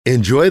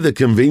Enjoy the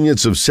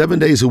convenience of 7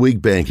 days a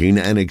week banking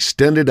and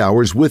extended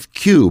hours with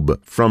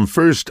Cube from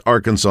First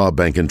Arkansas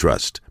Bank and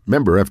Trust.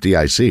 Member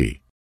FDIC.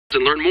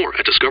 And learn more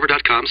at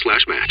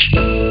discover.com/match.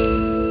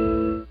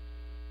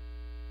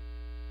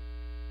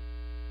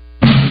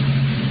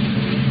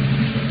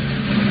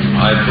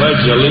 I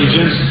pledge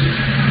allegiance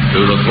to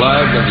the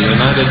flag of the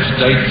United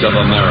States of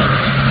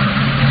America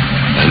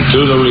and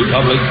to the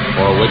republic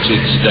for which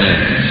it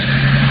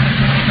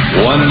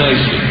stands, one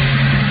nation,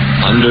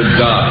 under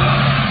God,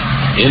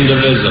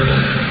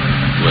 indivisible,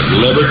 with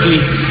liberty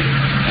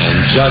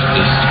and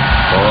justice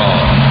for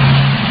all.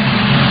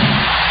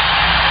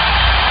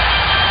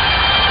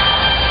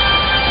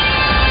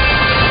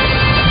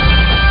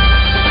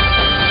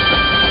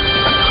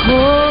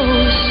 Oh,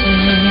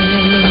 say,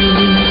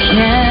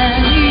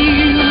 can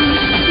you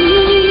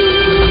see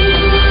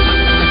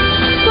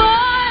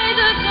by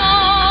the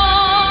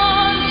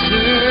dawn's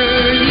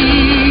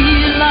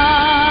early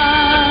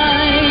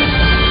light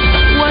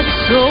what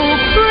so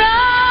proudly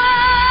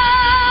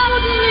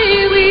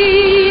we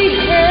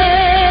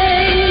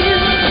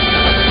hailed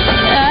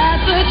at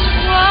the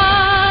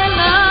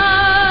twilight's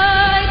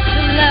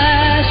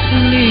last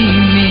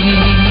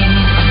gleaming,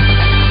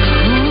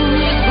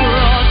 whose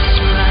broad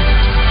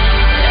stripes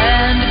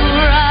and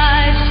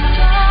bright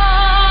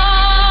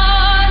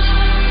stars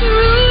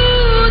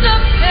through the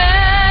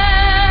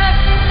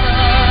perilous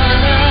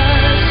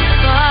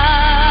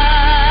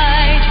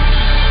fight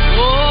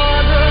o'er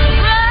the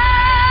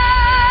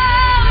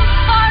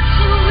ramparts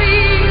we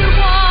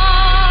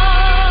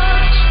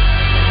watched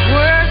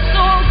were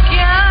so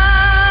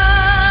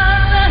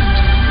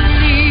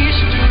gallantly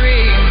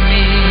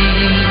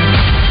streaming,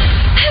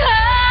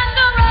 and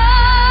the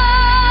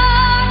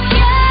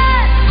rocket's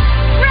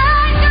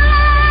bright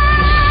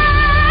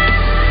glare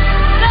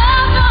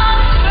fell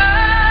on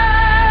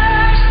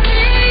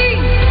bursting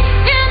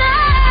in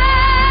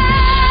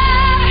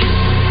air,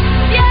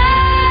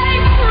 yea,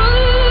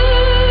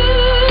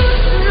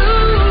 cruised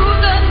through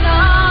the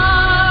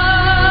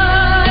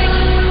night,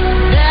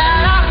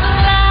 that our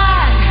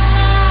flag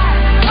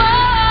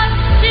was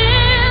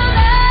still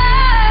there.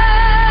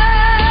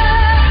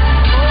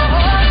 Oh,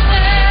 say does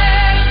that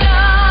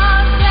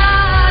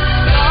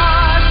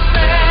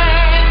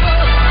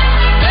star-spangled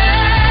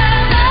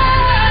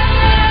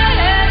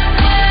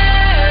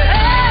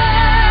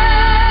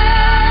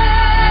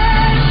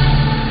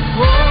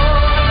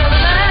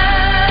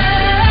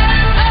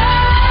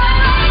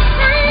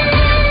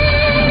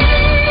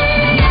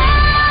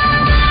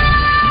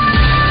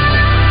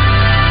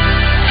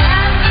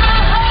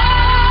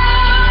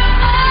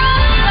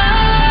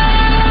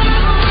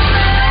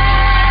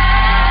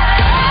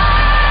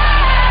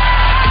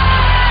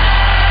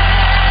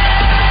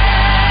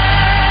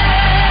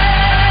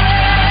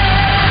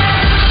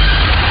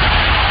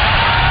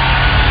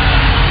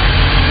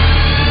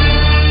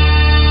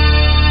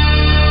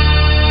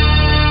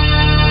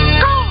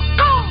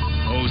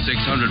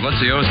What's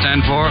the O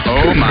stand for?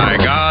 Oh my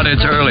God,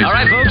 it's early. All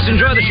right, folks,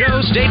 enjoy the show.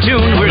 Stay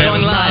tuned. We're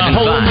going live in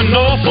 5,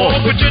 4,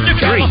 3.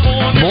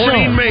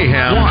 Morning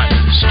Mayhem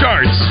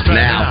starts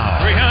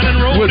now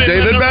with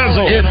David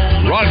Basil,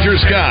 Roger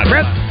Scott,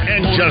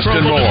 and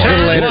Justin Moore.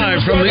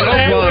 Live from the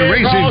Oaklawn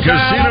Racing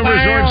Casino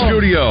Resort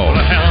Studio.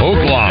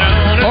 Oaklawn,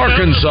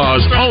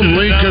 Arkansas's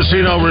only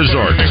casino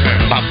resort.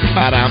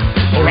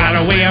 Right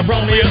away, I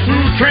brought me a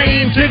through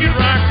train ticket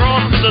right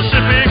across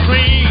Mississippi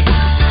clean.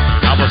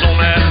 I was on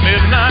that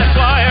midnight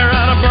flyer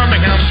out of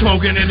Birmingham,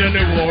 smoking into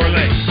New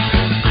Orleans.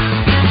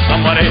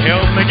 Somebody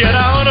help me get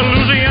out of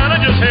Louisiana,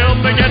 just help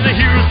me get to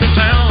Houston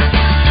town.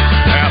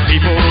 There are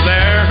people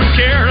there who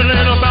care a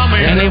little about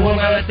me, and they won't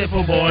let the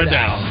poor boy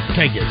down.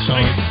 Take it, son.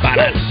 Oh,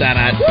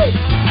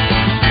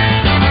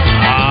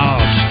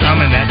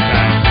 strumming that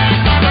time.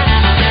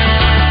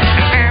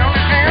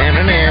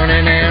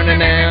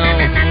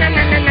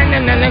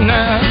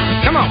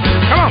 Come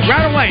on,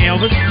 right away,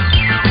 Elvis.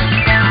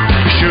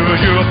 Sure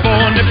as you're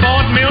born, they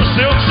bought me a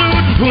silk suit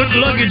and put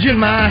luggage in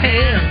my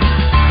hand.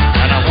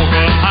 And I woke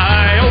up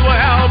high over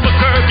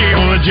Albuquerque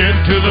on a jet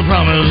to the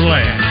promised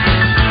land.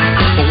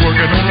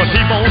 Working on a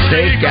T-bone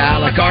steak,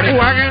 Alicardi,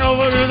 walking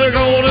over to the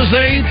Golden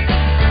State.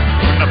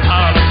 When the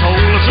pilot told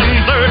us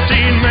in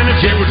 13 minutes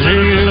it would take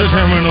to the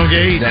terminal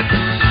gate.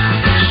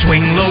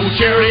 Swing low,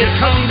 chariot,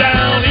 come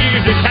down,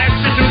 easy,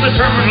 taxi to the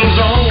terminal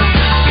zone.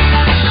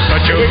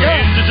 Cut your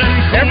engines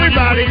and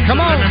everybody, come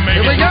on,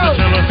 here we go.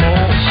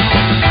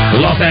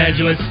 Los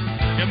Angeles. And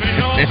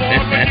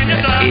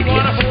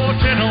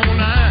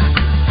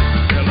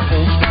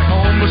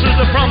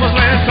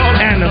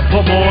the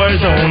poor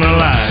boys on the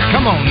line.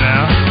 Come on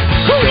now.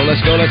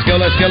 Let's go.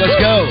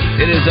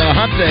 It is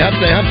hump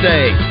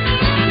day.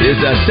 It is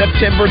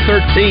September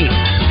 13th.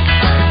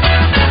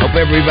 Hope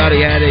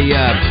everybody had a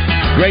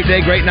great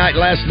day, great night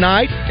last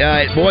night.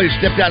 Boy,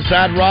 stepped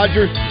outside,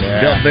 Roger.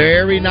 Felt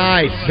very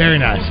nice. Very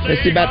nice.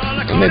 Let's see about.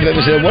 What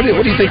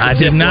do you think? I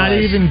did not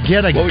even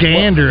get a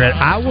gander at.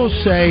 I will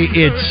say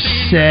it's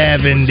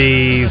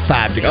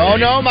 75 degrees. Oh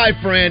no, my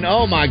friend.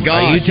 Oh my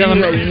God. Are you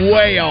telling me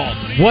way off?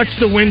 What's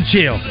the wind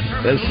chill?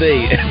 Let's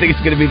see. I think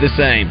it's going to be the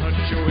same.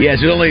 Yes,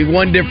 there's only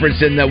one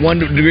difference in the 1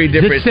 degree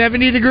difference. Is it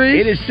 70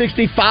 degrees? It is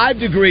 65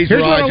 degrees,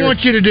 Here's Roger. what I want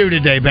you to do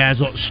today,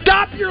 Basil.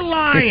 Stop your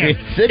lying.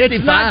 65.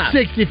 It's not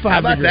 65 How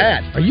about degrees.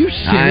 that? Are you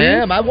serious? I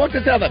am. I walked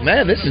into that.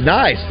 Man, this is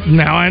nice.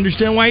 Now I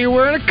understand why you're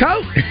wearing a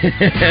coat.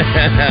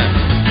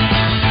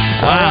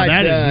 Wow, right,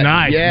 that is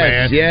nice,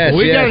 yes, man. yes,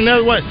 We yes. got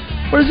another, what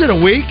is it, a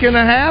week and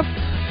a half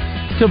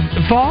to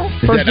fall?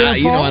 First day of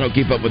You know fall? I don't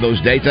keep up with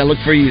those dates. I look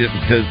for you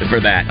for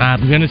that.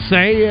 I'm going to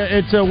say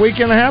it's a week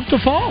and a half to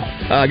fall.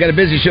 I got a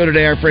busy show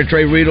today. Our friend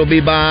Trey Reed will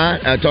be by,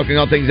 talking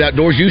all things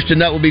outdoors. Houston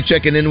Nutt will be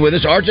checking in with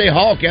us. R.J.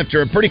 Hawk,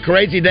 after a pretty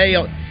crazy day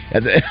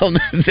at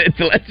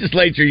the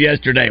legislature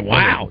yesterday.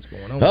 Wow.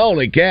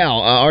 Holy cow.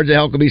 R.J.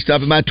 Hawk will be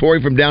stopping by.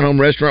 Tori from Down Home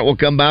Restaurant will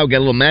come by. We'll get a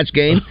little match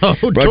game. Oh,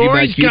 Brought to you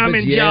by Tori's Cupid's.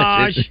 coming,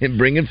 Yes, Josh. and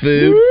bringing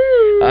food.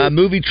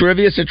 Movie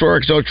trivia, Central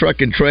Arkansas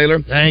Truck and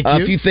Trailer. Thank you.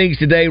 A few things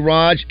today,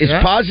 Raj. It's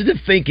Positive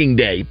Thinking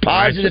Day.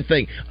 Positive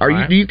thinking.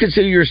 Do you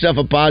consider yourself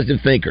a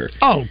positive thinker?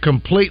 Oh,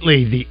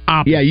 completely the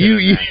opposite. Yeah,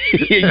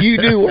 you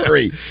do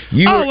worry.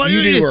 You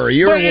do worry.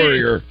 You're a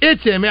worrier.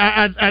 It's him.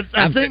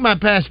 I think my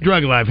past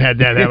drug life had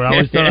that habit. I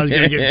always thought I was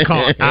going to get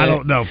caught. I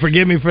don't know.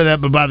 Forgive me for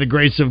that, but by the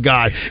grace of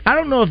God. I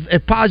don't know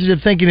if positive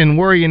thinking and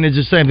worrying is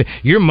the same thing.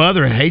 Your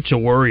mother hates a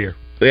worrier.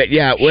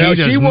 Yeah, well,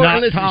 she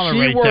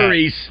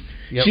worries.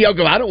 Yep. She'll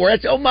go, I don't worry. I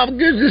say, oh, my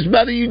goodness,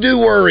 mother, you do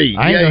worry.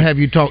 I ain't going to have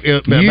you talk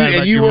about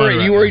you your worry. mother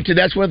You right worry, now. too.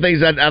 That's one of the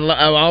things I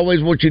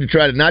always want you to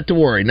try not to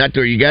worry. Not to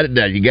worry. You got it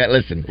done. You got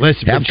listen.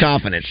 Have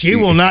confidence. She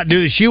will not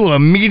do this. She will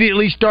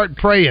immediately start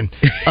praying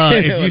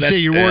if you say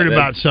you're worried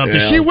about something.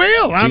 She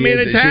will. I mean,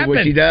 it's happened.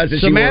 What she does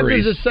is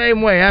Samantha's she worries. the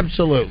same way.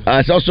 Absolutely.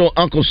 It's also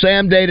Uncle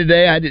Sam Day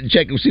today. I didn't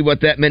check to see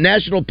what that meant.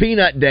 National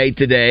Peanut Day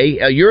today.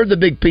 You're the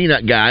big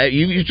peanut guy.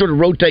 You sort of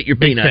rotate your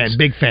peanuts.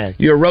 Big fan.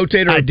 You're a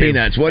rotator I of do.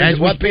 peanuts.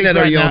 What peanut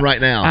are you on right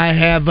now? I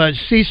have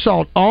sea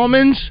salt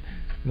almonds,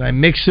 and I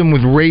mix them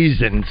with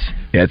raisins.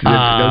 Yeah, those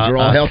are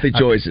all healthy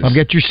choices. I'll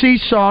get your sea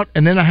salt,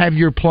 and then I have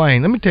your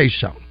plain. Let me tell you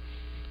something.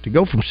 To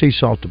go from sea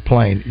salt to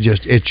plain,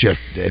 it's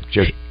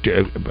just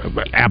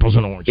apples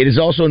and oranges. It is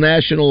also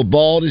National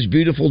Bald is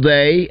Beautiful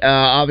Day.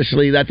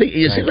 Obviously, I think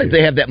it seems like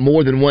they have that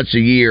more than once a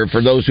year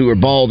for those who are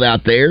bald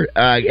out there.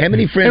 How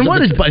many friends? And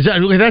what is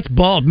that's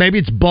bald? Maybe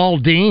it's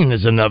balding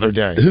is another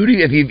day. Who do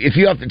you, if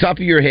you off the top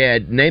of your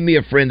head, name me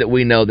a friend that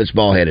we know that's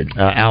bald headed?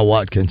 Al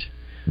Watkins.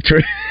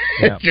 True.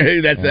 Yeah.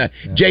 True. That's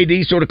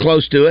JD sort of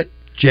close to it.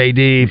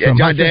 JD from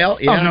John Dale?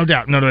 Yeah. Oh, no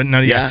doubt. No.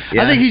 Yeah.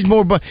 I think he's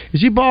more.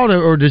 Is he bald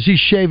or does he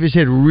shave his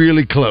head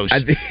really close?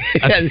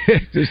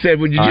 Just said,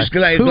 would you just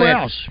glad? Who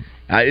else?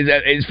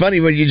 It's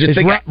funny when you just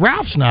think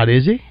Ralph's not,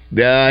 is he?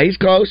 He's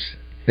close.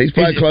 He's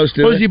probably close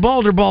to it. Is he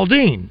bald or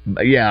balding?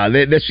 Yeah,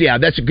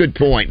 that's a good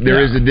point.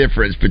 There is a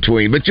difference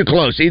between, but you're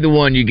close. Either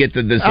one, you get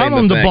the same I'm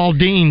on effect. the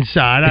balding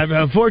side.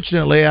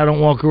 Unfortunately, I don't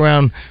walk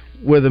around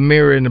with a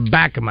mirror in the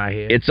back of my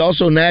head. It's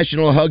also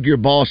National Hug Your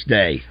Boss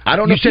Day. I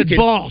don't know if you can,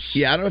 boss.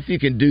 Yeah, I don't know if you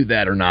can do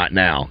that or not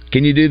now.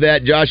 Can you do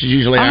that? Josh is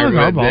usually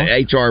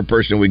the HR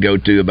person we go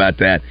to about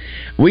that.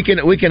 We can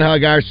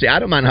hug our. I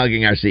don't mind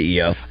hugging our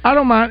CEO. I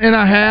don't mind, and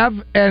I have,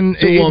 and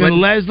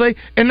even Leslie.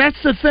 And that's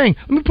the thing.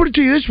 Let me put it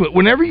to you this way: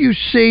 whenever you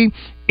see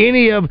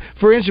any of,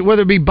 for instance,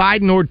 whether it be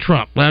Biden or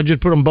Trump, I'll just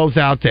put them both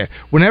out there.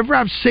 Whenever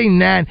I've seen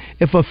that,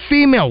 if a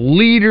female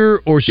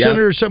leader or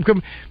senator or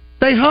something,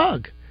 they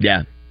hug.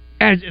 Yeah.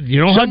 And you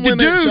don't hug the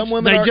dudes. Some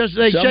women they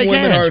shake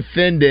hands. are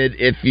offended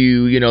if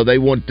they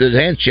want the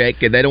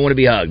handshake and they don't want to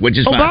be hugged, which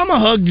is fine. Obama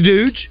hugged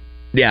dudes.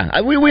 Yeah,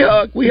 we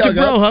hug. We hug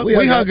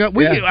up.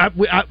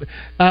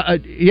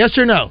 Yes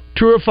or no?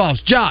 True or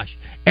false? Josh,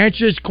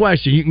 answer this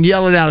question. You can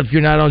yell it out if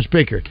you're not on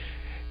speaker.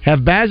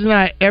 Have Baz and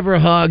I ever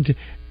hugged,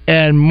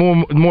 and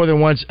more than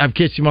once I've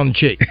kissed him on the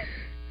cheek?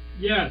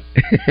 Yes.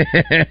 Good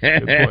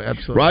point,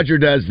 absolutely. Roger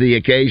does the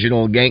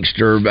occasional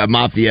gangster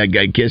mafia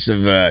kiss to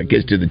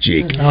the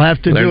cheek. I'll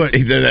have to do it.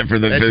 He did that for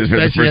the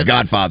first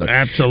Godfather.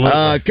 Absolutely.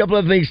 A couple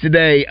of things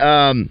today.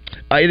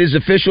 It is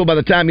official. By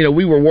the time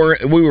we were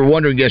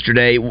wondering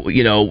yesterday,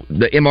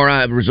 the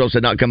MRI results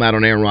had not come out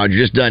on Aaron Rodgers.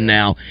 Just done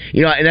now.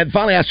 And then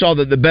finally I saw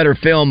the better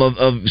film of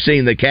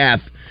seeing the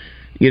calf.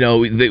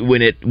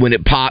 When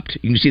it popped,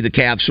 you can see the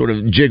calf sort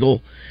of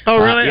jiggle. Oh,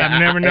 really?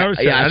 I've never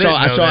noticed that.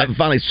 I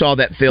finally saw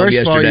that film yesterday.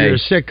 First of all, you're a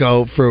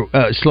sicko for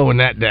slowing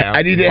that down.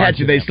 I did have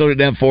to. They slowed it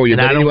down for you. And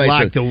but I don't anyway,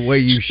 like the way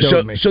you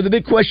showed me. So the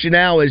big question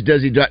now is,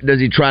 does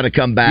he try to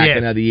come back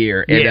another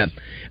year? Yes.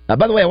 And,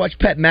 by the way, I watched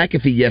Pat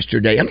McAfee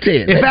yesterday. I'm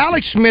telling you, if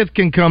Alex Smith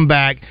can come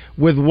back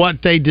with what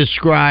they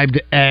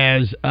described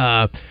as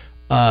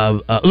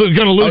going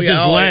to lose his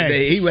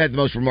leg. He had the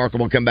most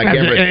remarkable comeback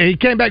ever. He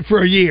came back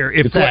for a year,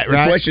 right?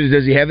 The question is,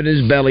 does he have it in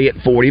his belly at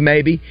 40?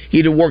 Maybe.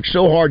 He'd have worked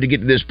so hard to get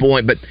to this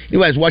point. But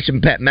anyway, I was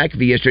watching Pat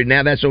McAfee yesterday.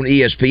 Now that's on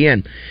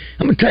ESPN.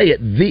 I'm going to tell you,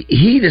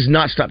 he does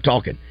not stop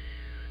talking.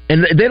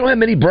 And they don't have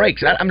many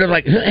breaks. I'm just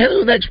like,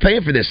 who the heck's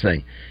paying for this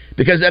thing?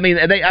 Because,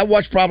 I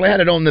watched, probably had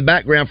it on in the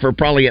background for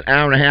probably an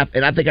hour and a half,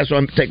 and I think I saw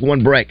him take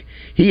one break.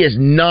 He is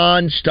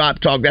non-stop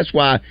talk. That's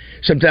why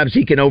sometimes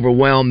he can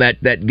overwhelm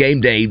that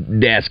game day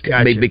desk.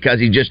 Gotcha.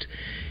 Because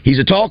He's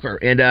a talker,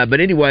 and but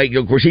anyway,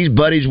 of course, he's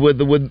buddies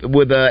with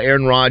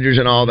Aaron Rodgers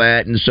and all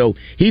that, and so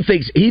he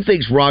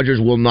thinks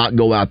Rodgers will not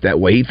go out that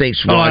way. He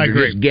thinks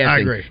Rodgers is guessing. I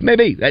agree.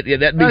 Maybe that'd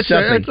be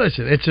something.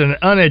 Listen, it's an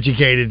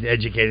educated.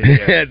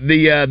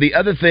 The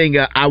other thing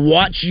I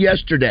watched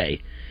yesterday,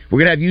 we're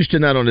gonna have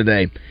Houston Nutt on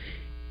today.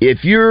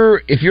 If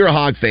you're a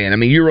Hog fan, I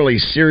mean, you're really a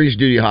serious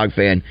duty Hog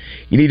fan,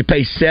 you need to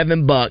pay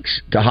 $7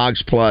 to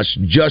Hogs Plus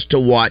just to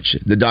watch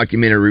the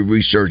documentary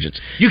Resurgence.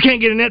 You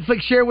can't get a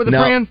Netflix share with a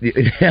friend?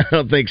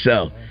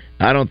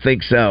 I don't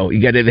think so.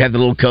 You got to have the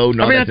little code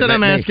and all that. That's what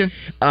I'm asking.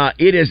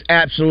 It is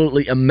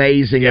absolutely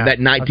amazing of that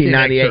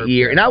 1998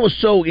 year. And I was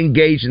so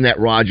engaged in that,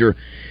 Roger.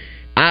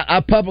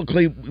 I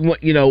publicly,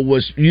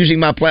 was using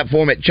my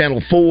platform at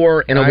Channel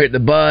 4 and over at the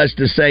Buzz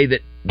to say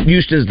that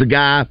Houston's the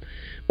guy.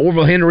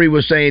 Orville Henry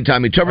was saying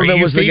Tommy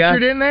Tuberville was the guy.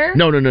 Featured in there?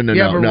 No.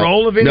 You have a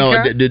role of any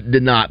kind? No,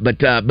 did not.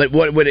 But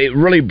what it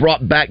really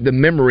brought back the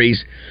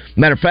memories.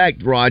 Matter of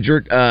fact,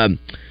 Roger, and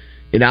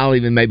I'll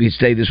even maybe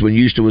say this when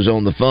Houston was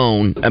on the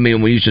phone. I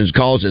mean, when Houston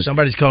calls us.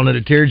 Somebody's calling it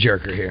a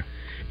tearjerker here.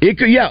 It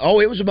could, yeah.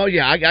 Oh, it was about,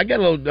 yeah. I got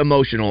a little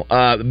emotional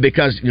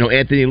because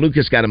Anthony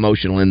Lucas got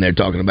emotional in there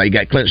talking about. You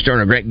got Clint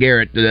Sterner, Grant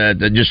Garrett,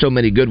 just so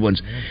many good ones.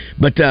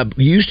 But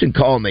Houston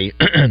called me.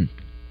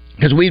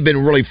 Because we'd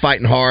been really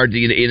fighting hard,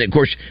 and of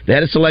course they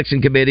had a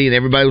selection committee, and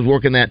everybody was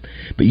working that.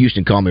 But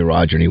Houston called me,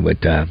 Roger,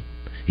 and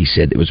he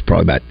said it was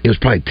probably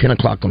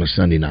 10:00 on a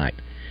Sunday night.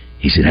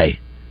 He said, "Hey,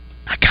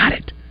 I got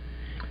it,"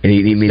 and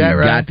he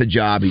got the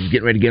job. He was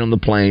getting ready to get on the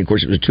plane. Of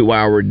course, it was a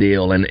 2-hour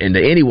deal, and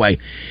anyway,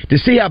 to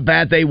see how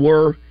bad they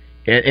were,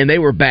 and they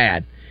were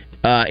bad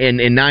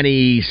in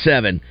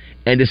 '97.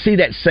 And to see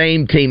that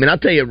same team, and I'll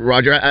tell you,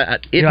 Roger, I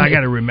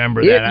got to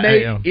remember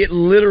that. It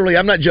literally,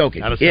 I'm not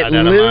joking, it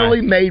literally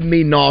made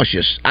me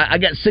nauseous. I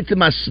got sick to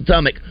my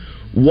stomach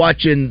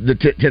watching the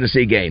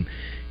Tennessee game.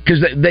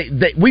 Because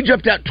we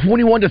jumped out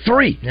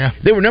 21-3. Yeah.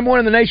 They were number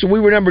 1 in the nation,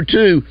 we were number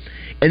 2.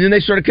 And then they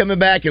started coming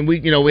back, and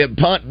we had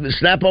punt,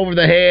 snap over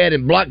the head,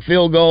 and block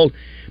field goal.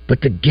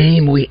 But the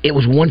game, it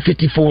was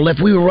 1:54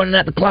 left. We were running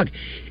out the clock.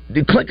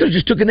 Clint could have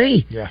just took a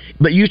knee. Yeah.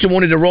 But Houston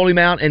wanted to roll him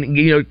out and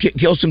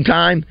kill some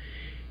time.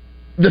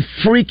 The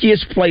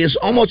freakiest play is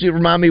almost, it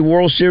reminded me of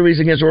World Series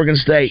against Oregon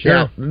State.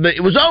 Sure. Now,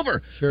 it was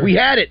over. Sure. We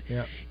had it.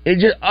 Yeah. It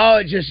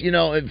just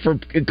for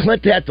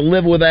Clint to have to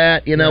live with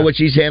that, which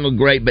he's handled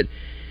great, but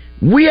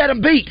we had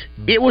them beat.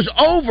 It was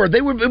over.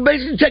 They were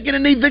basically taking a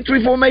knee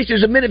victory formation.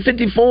 It was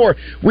 1:54.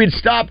 We'd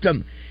stopped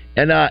them.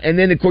 And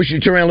then, of course, you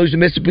turn around and lose to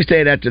Mississippi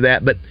State after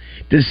that. But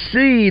to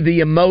see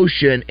the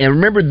emotion, and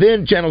remember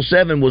then Channel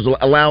 7 was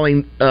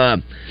allowing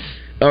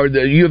or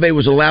the U of A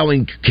was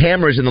allowing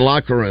cameras in the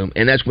locker room,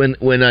 and that's when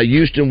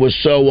Houston was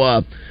so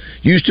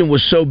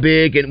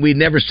big, and we'd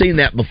never seen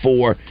that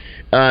before.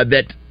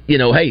 That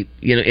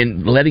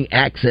and letting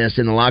access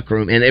in the locker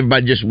room, and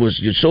everybody just was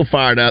just so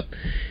fired up.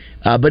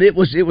 But it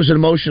was an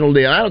emotional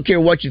deal. I don't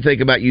care what you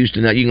think about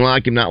Houston. You can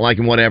like him, not like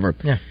him, whatever.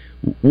 Yeah.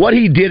 What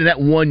he did in that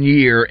 1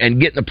 year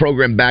and getting the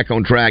program back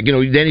on track.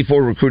 Danny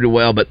Ford recruited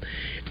well, but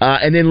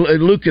and then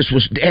Anthony Lucas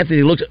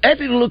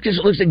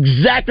looks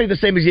exactly the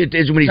same as he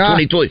is when he's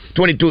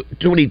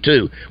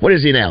 22. What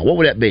is he now? What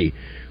would that be?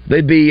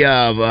 They'd be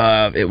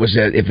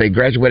if they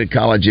graduated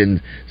college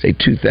in say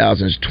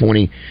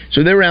 2020.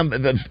 So they're around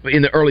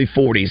in the early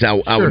 40s.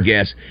 I would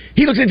guess.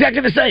 He looks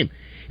exactly the same.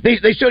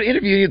 They showed an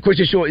interview. Of course,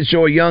 they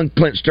show a young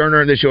Clint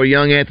Sterner. They show a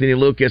young Anthony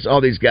Lucas.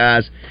 All these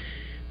guys.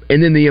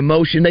 And then the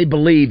emotion, they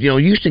believed.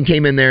 Houston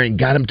came in there and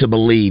got him to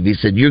believe. He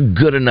said, "You're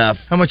good enough."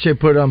 How much they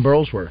put on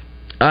Burlsworth?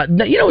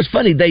 It's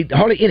funny. They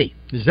hardly any.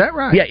 Is that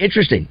right? Yeah,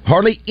 interesting.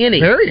 Hardly any.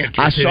 Very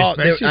interesting.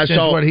 I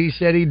saw what he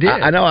said he did.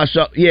 I know. I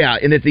saw. Yeah,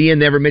 and at the end,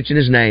 never mentioned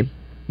his name.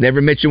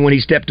 Never mentioned when he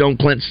stepped on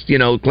Clint's.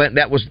 Clint.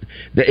 That was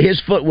his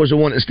foot was the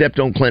one that stepped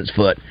on Clint's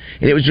foot,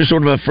 and it was just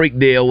sort of a freak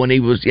deal when he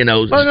was. Well,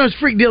 no, it's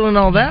freak deal and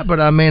all that, but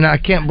I mean, I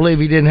can't believe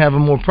he didn't have a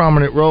more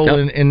prominent role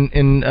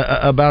in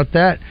about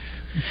that.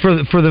 For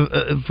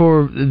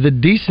the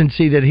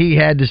decency that he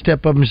had to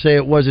step up and say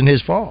it wasn't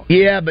his fault.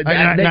 Yeah, but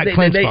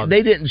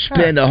they didn't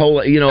spend a whole.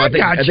 I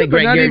think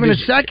Grant not Garrett even a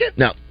second.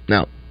 No.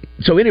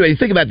 So anyway,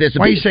 think about this.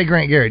 Why you say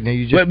Grant Garrett?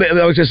 No, but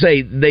I was going to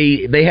say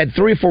they had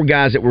 3 or 4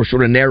 guys that were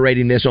sort of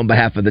narrating this on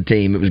behalf of the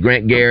team. It was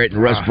Grant Garrett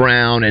and Russ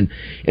Brown and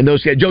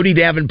those guys, Jody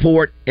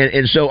Davenport,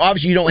 and so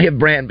obviously you don't have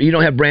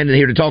Brandon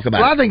here to talk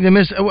about. Well, I think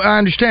I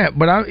understand,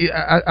 but I think,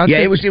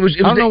 it was.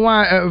 I don't know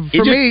why.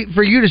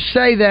 For you to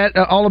say that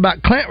all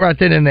about Clint right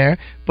then and there,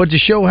 but to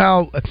show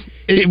how.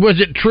 Was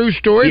it true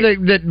story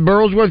that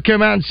Burlsworth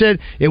came out and said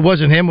it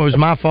wasn't him, it was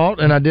my fault,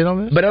 and I did all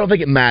this? But I don't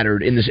think it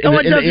mattered in the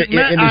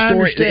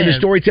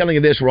storytelling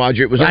of this,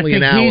 Roger. It was only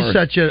an hour. I think he's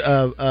such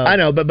a. I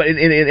know, but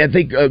I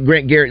think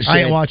Grant Garrett said. I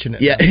ain't watching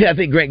it. Yeah, I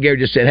think Grant Garrett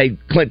just said, "Hey,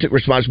 Clint took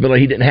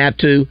responsibility. He didn't have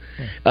to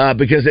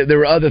because there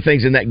were other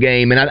things in that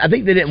game, and I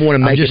think they didn't want to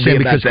make it be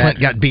about that." Clint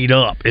got beat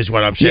up is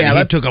what I'm saying.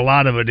 He took a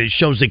lot of it. It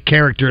shows the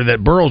character that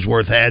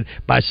Burlsworth had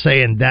by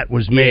saying that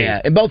was me. Yeah,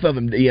 and both of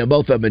them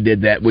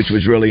did that. which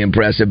was really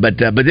impressive. But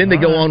then they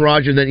go on,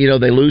 Roger. Then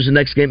they lose the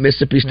next game,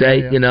 Mississippi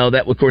State. Yeah.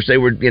 That of course they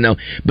were.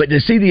 But to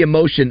see the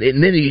emotion,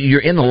 and then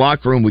you're in the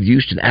locker room with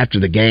Houston after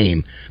the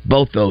game,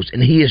 both those,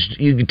 and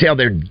you can tell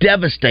they're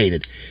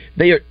devastated.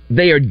 They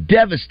are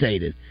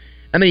devastated.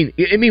 I mean,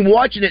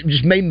 watching it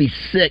just made me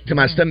sick to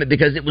my stomach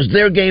because it was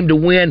their game to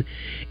win.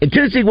 In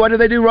Tennessee, what do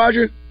they do,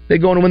 Roger? They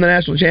go on to win the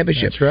national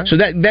championship. That's right. So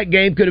that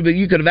game could have been.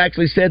 You could have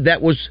actually said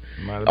that was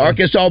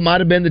Arkansas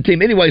might have been the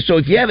team anyway. So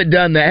if you haven't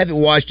done that, haven't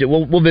watched it,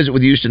 we'll visit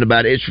with Houston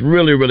about it. It's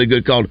really, really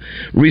good. Called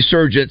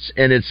Resurgence,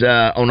 and it's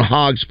on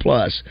Hogs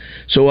Plus.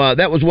 So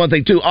that was one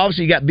thing too.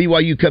 Obviously, you got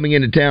BYU coming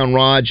into town,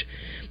 Raj.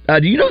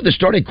 Do you know what the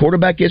starting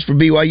quarterback is for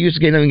BYU?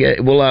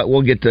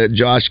 We'll get to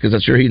Josh because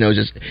I'm sure he knows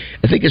this.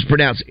 I think it's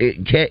pronounced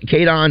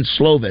Kadon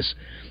Slovis.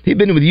 He'd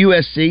been with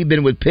USC,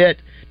 been with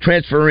Pitt,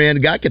 transfer in.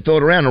 The guy could throw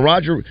it around. And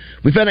Roger,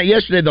 we found out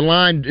yesterday the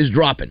line is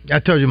dropping. I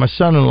told you my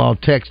son-in-law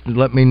texted,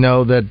 let me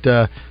know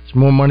that some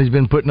more money's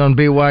been putting on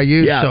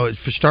BYU. Yeah. So it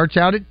starts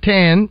out at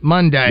 10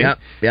 Monday.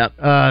 Yep.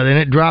 Then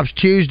it drops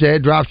Tuesday.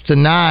 It drops to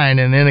 9,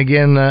 and then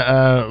again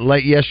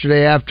late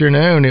yesterday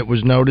afternoon, it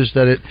was noticed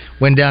that it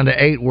went down to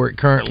 8, where it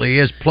currently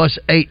is, plus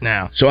 8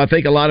 now. So I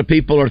think a lot of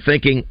people are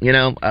thinking,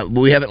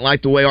 we haven't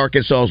liked the way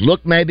Arkansas's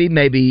looked. Maybe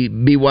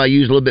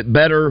BYU's a little bit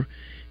better.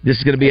 This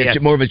is going to be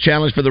more of a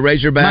challenge for the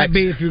Razorbacks. Might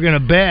be if you're going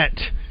to bet.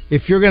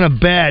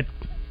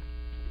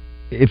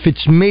 If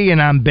it's me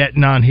and I'm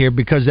betting on here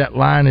because that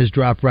line is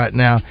dropped right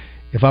now,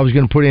 if I was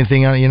going to put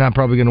anything on it, you're not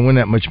probably going to win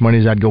that much money,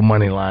 as I'd go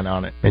money line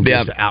on it and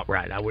just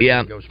outright. I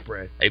wouldn't go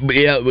spread.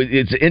 Yeah,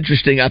 it's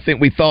interesting. I think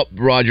we thought,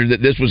 Roger,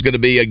 that this was going to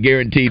be a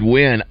guaranteed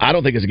win. I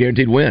don't think it's a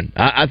guaranteed win.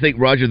 I think,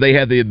 Roger, they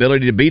have the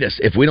ability to beat us.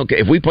 If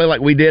we play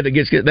like we did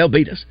against, they'll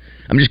beat us.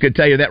 I'm just going to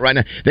tell you that right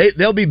now.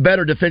 They'll be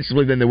better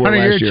defensively than they were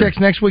last year. Checks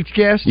next week's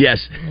guest?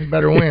 Yes. You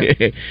better win.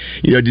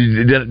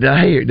 Did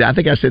I hear? I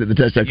think I said it at the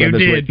touchdown club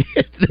this week.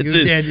 You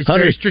did. It's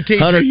Hunter, very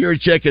strategic. Hunter, your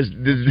check is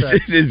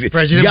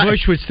President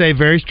Bush would say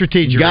very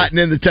strategic. Gotten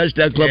in the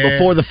touchdown club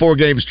before the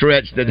 4-game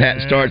stretch that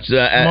starts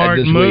smart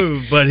this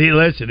move, week. But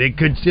it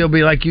could still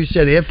be, like you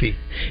said, iffy.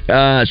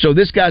 So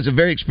this guy's a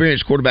very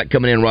experienced quarterback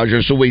coming in,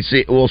 Roger. So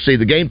we'll see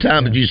the game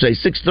time. Did you say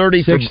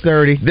 6:30?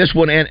 6:30. This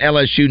one and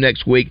LSU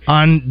next week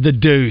on the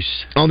Deuce.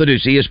 On the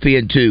Deuce,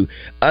 ESPN2.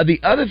 The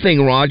other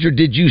thing, Roger,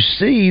 did you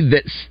see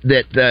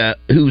that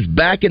who's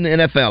back in the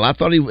NFL? I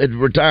thought he had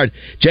retired.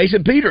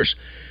 Jason Peters,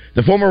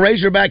 the former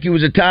Razorback who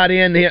was a tight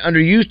end under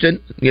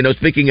Houston.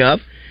 Speaking of.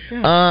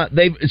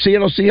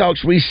 Seattle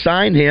Seahawks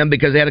re-signed him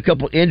because they had a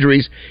couple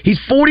injuries. He's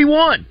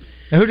 41.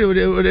 Who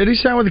did he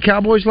sign with the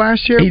Cowboys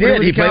last year? He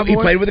did. He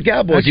played with the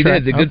Cowboys. He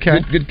did.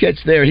 Good catch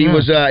there. He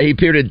was. He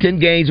appeared in 10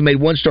 games and made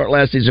one start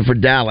last season for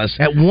Dallas.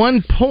 At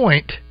one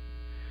point,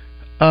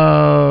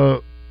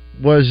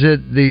 was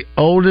it the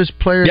oldest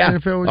player in the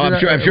NFL?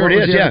 I'm sure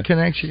it is. Yeah,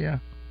 connection. Yeah.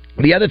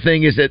 The other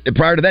thing is that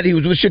prior to that, he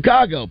was with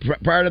Chicago.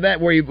 Prior to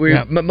that,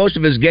 most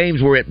of his games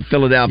were at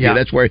Philadelphia. Yeah.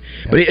 That's where.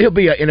 But he'll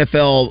be an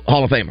NFL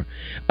Hall of Famer.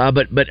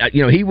 But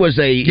he was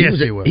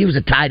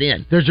a tight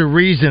end. There's a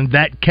reason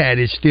that cat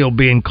is still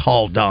being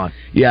called on.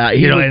 Yeah,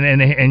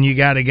 and you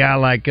got a guy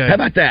like how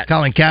about that,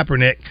 Colin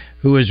Kaepernick,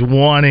 who is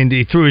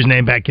he threw his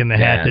name back in the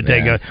hat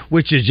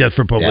which is just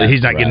for publicity.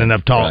 He's not getting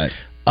enough talk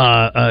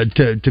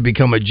to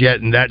become a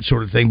Jet and that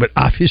sort of thing. But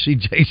obviously,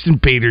 Jason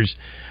Peters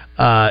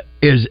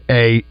is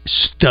a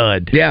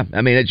stud. Yeah,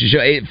 I mean, it just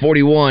shows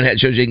 41. It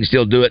shows you can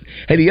still do it.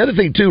 Hey, the other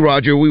thing too,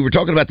 Roger, we were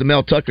talking about the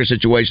Mel Tucker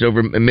situation over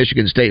in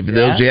Michigan State. For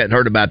those who hadn't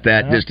heard about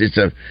that,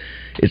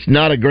 it's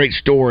not a great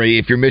story.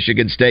 If you're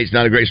Michigan State, it's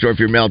not a great story. If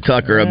you're Mel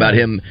Tucker, about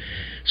him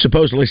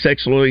supposedly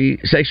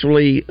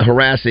sexually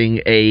harassing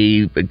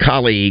a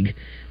colleague.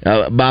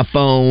 By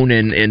phone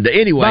and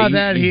anyway. By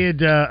that, he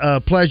had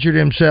pleasured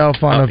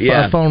himself on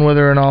a phone with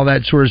her and all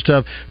that sort of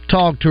stuff.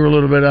 Talked to her a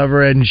little bit of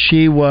her, and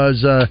she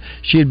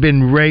had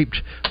been raped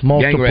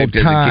multiple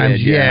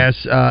times.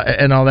 Yes,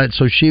 and all that.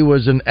 So she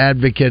was an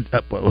advocate.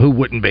 Who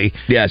wouldn't be?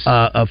 Yes,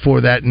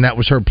 for that, and that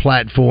was her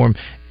platform.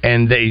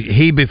 And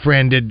he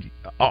befriended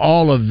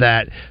all of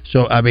that.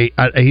 So I mean,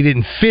 he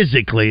didn't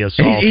physically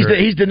assault her.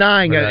 He's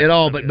denying it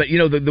all. But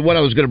the what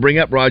I was going to bring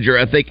up, Roger,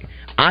 I think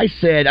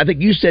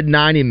you said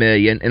 $90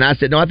 million, and I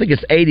said no. I think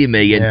it's $80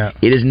 million. Yeah.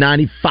 It is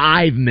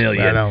 $95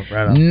 million. Right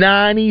on.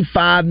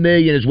 $95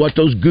 million is what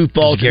those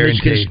goofballs at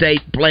Michigan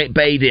State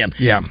paid him.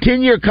 Yeah,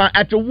 10-year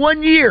after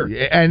 1 year,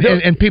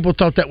 and people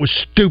thought that was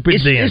stupid.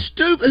 It's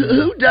stupid.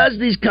 Who does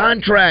these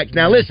contracts?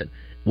 Now listen.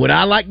 Would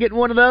I like getting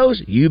one of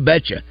those? You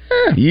betcha.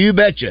 You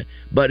betcha.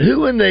 But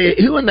who in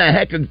the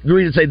heck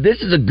agreed to say this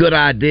is a good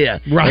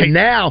idea? Right. And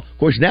now, of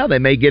course, they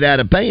may get out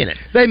of paying it.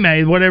 They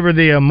may, whatever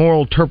the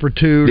moral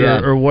turpitude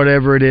or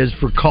whatever it is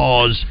for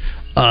cause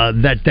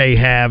that they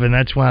have, and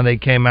that's why they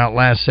came out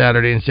last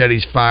Saturday and said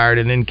he's fired,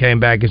 and then came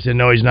back and said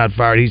no, he's not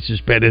fired, he's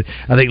suspended.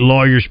 I think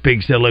lawyer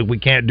speak said, look, we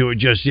can't do it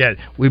just yet.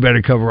 We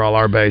better cover all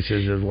our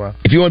bases as well.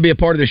 If you want to be a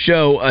part of the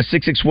show,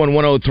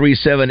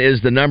 661-1037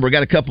 is the number.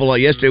 Got a couple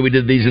yesterday. We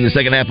did these in the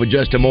second half with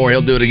Justin Moore.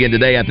 He'll do it again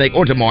today, I think,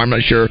 or tomorrow. I'm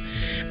not sure.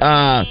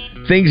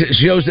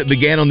 Shows that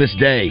began on this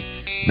day.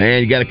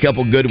 Man, you got a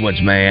couple good ones,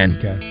 man.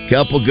 Okay.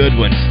 Couple good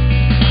ones.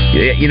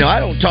 You know, I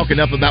don't talk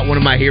enough about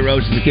one of my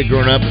heroes as a kid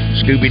growing up.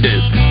 Scooby-Doo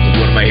was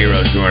one of my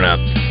heroes growing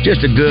up.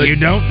 Just a good, you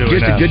don't do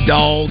just enough. a good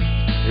dog.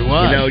 It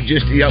was. You know,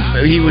 just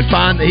he would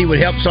find that he would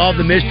help solve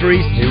the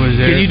mysteries. He was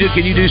there.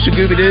 Can you do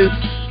Scooby-Doo?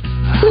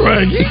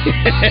 Right.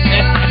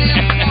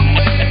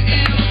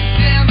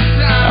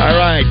 All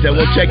right,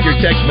 we'll check your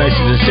text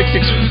messages.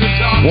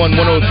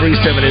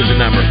 661-1037 is the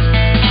number.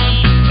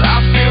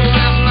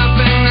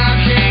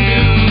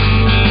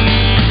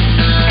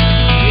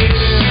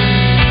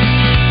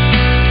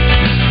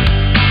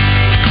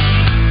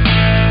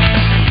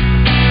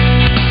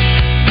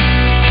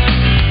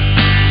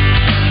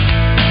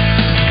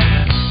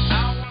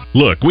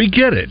 Look, we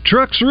get it.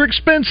 Trucks are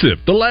expensive.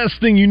 The last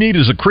thing you need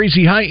is a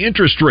crazy high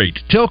interest rate.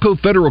 Telco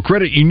Federal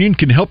Credit Union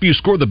can help you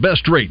score the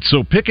best rate.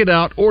 So pick it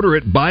out, order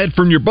it, buy it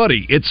from your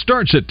buddy. It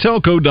starts at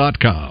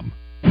telco.com.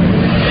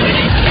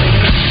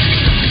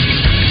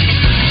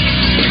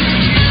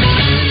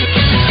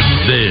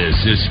 This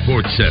is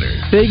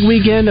SportsCenter. Big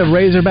weekend of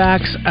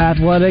Razorbacks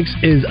athletics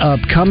is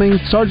upcoming.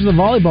 Starts with the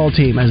volleyball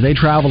team as they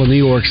travel to New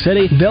York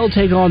City. They'll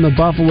take on the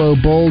Buffalo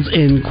Bulls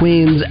in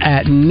Queens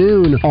at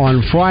noon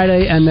on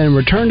Friday and then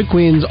return to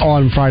Queens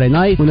on Friday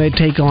night when they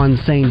take on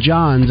St.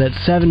 John's at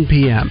 7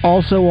 p.m.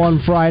 Also on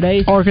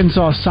Friday,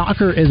 Arkansas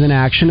soccer is in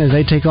action as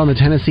they take on the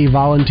Tennessee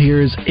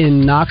Volunteers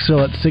in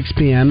Knoxville at 6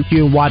 p.m.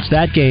 You can watch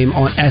that game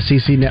on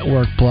SEC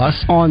Network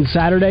Plus. On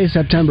Saturday,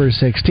 September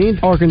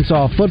 16th,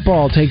 Arkansas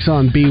football takes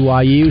on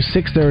BYU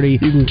 6:30.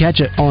 You can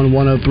catch it on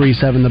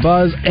 103.7 The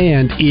Buzz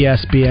and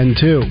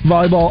ESPN2.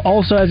 Volleyball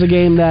also has a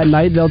game that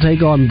night. They'll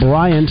take on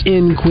Bryant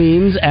in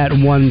Queens at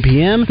 1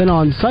 p.m. Then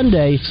on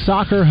Sunday,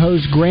 soccer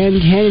hosts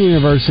Grand Canyon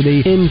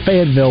University in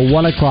Fayetteville,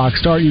 1 o'clock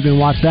start. You can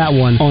watch that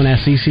one on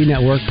SEC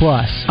Network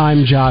Plus.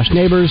 I'm Josh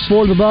Neighbors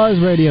for The Buzz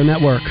Radio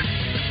Network.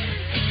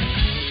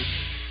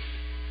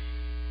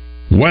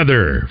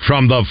 Weather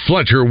from the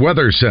Fletcher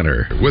Weather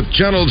Center with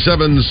Channel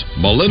 7's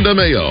Melinda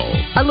Mayo.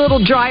 A little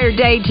drier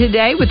day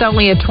today with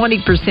only a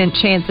 20%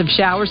 chance of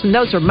showers, and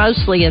those are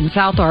mostly in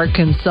South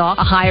Arkansas.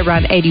 A high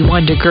around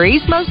 81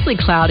 degrees, mostly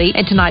cloudy,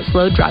 and tonight's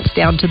low drops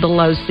down to the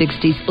low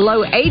 60s.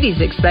 Low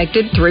 80s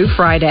expected through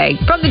Friday.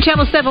 From the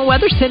Channel 7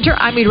 Weather Center,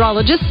 I'm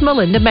meteorologist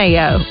Melinda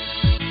Mayo.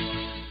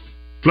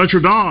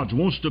 Fletcher Dodge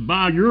wants to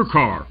buy your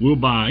car. We'll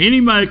buy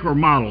any make or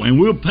model, and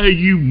we'll pay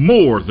you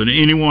more than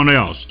anyone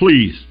else.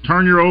 Please,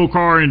 turn your old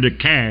car into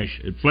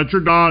cash at Fletcher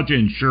Dodge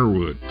in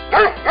Sherwood.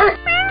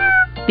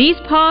 These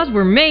paws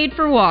were made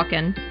for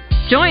walking.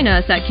 Join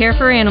us at Care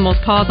for Animals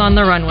Paws on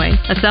the Runway,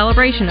 a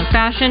celebration of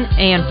fashion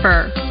and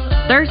fur.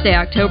 Thursday,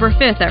 October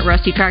 5th at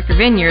Rusty Tractor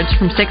Vineyards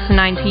from 6 to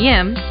 9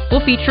 p.m.,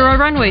 we'll feature a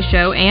runway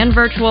show and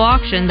virtual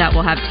auction that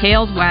will have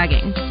tails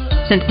wagging.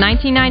 Since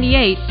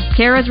 1998,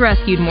 CARE has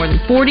rescued more than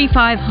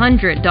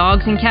 4,500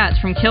 dogs and cats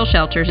from kill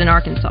shelters in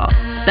Arkansas.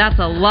 That's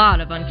a lot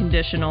of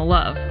unconditional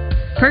love.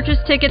 Purchase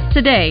tickets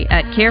today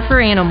at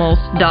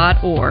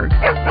careforanimals.org.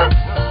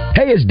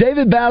 Hey, it's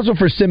David Basil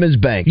for Simmons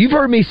Bank. You've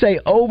heard me say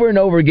over and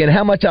over again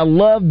how much I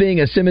love being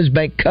a Simmons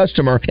Bank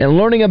customer and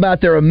learning about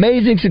their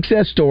amazing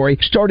success story,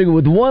 starting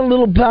with one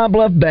little Pine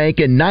Bluff bank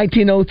in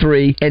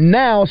 1903 and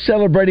now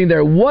celebrating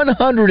their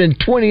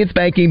 120th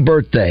banking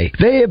birthday.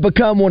 They have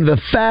become one of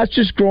the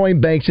fastest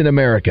growing banks in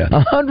America.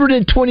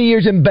 120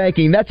 years in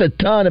banking, that's a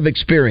ton of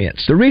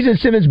experience. The reason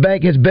Simmons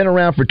Bank has been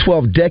around for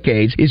 12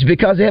 decades is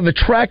because they have a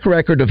track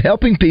record of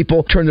helping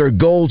people turn their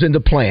goals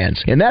into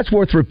plans. And that's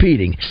worth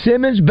repeating.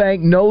 Simmons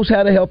Bank knows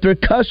how to help their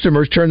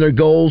customers turn their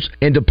goals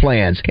into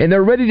plans. And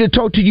they're ready to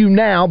talk to you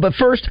now, but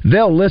first,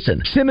 they'll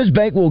listen. Simmons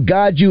Bank will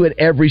guide you at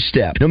every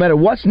step. No matter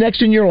what's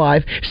next in your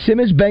life,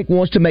 Simmons Bank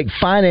wants to make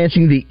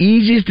financing the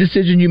easiest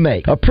decision you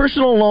make. A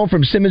personal loan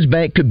from Simmons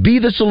Bank could be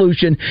the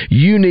solution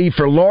you need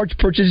for large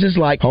purchases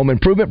like home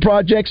improvement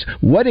projects,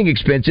 wedding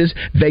expenses,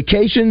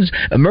 vacations,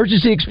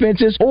 emergency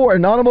expenses, or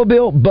an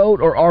automobile,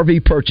 boat, or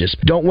RV purchase.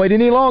 Don't wait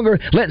any longer.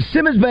 Let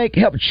Simmons Bank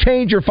help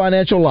change your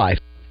financial life.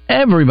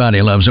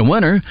 Everybody loves a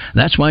winner.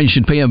 That's why you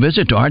should pay a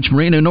visit to Arch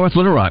Marine in North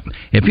Little Rock.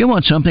 If you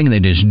want something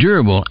that is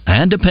durable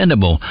and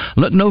dependable,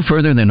 look no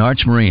further than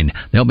Arch Marine.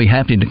 They'll be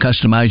happy to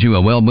customize you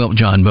a well-built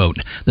John boat.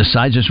 The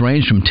sizes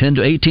range from 10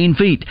 to 18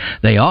 feet.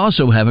 They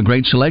also have a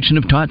great selection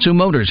of Tohatsu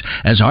motors,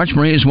 as Arch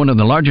Marine is one of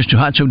the largest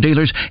Tohatsu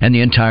dealers in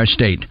the entire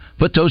state.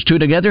 Put those two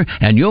together,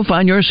 and you'll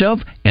find yourself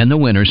in the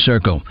winner's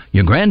circle.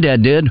 Your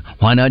granddad did.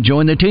 Why not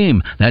join the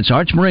team? That's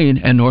Arch Marine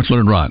in North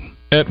Little Rock.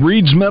 At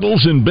Reed's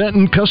Metals in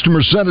Benton,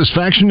 customer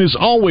satisfaction is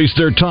always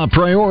their top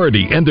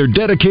priority, and they're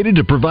dedicated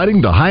to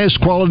providing the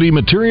highest quality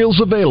materials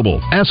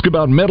available. Ask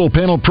about metal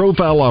panel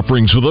profile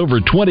offerings with over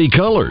 20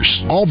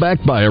 colors, all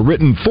backed by a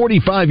written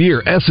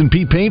 45-year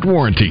S&P paint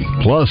warranty.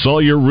 Plus all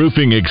your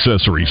roofing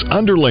accessories,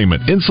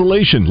 underlayment,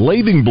 insulation,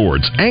 lathing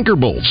boards, anchor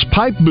bolts,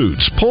 pipe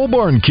boots, pole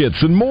barn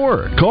kits, and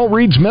more. Call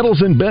Reed's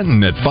Metals in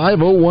Benton at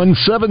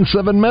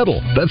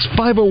 501-77-METAL. That's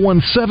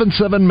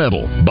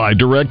 501-77-METAL. Buy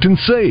direct and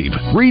save.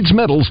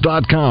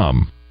 ReedsMetals.com.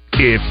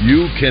 If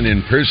you can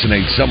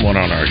impersonate someone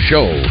on our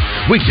show,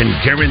 we can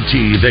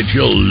guarantee that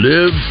you'll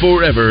live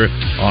forever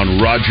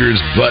on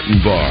Roger's Button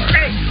Bar.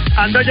 Hey,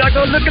 I know y'all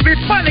gonna look at me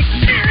funny,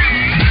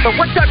 but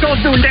what y'all gonna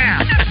do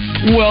now?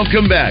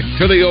 Welcome back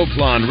to the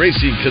Oaklawn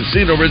Racing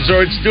Casino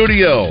Resort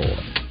Studio.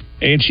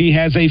 And she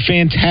has a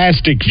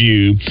fantastic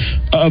view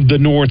of the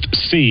North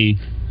Sea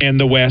and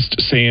the West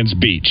Sands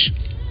Beach.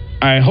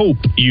 I hope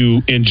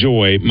you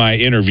enjoy my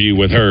interview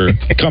with her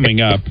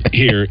coming up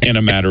here in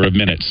a matter of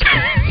minutes.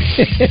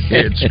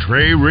 It's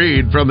Trey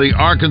Reed from the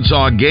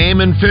Arkansas Game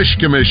and Fish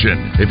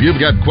Commission. If you've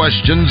got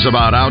questions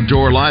about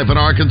outdoor life in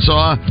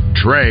Arkansas,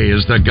 Trey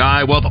is the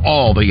guy with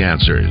all the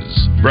answers.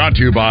 Brought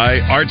to you by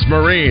Arts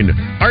Marine.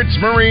 Arts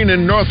Marine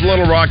in North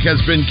Little Rock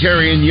has been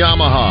carrying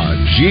Yamaha,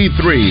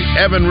 G3,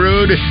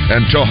 Evinrude,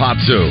 and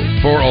Tohatsu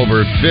for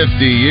over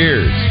 50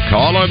 years.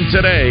 Call them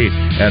today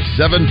at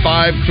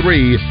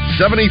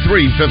 753-7351.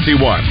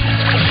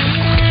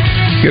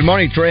 Good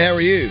morning, Trey. How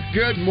are you?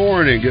 Good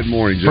morning. Good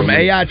morning, From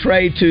gentlemen. AI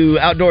Trey to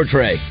Outdoor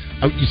Trey.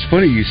 It's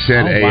funny you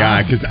said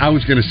AI because I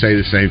was going to say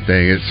the same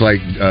thing. It's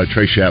like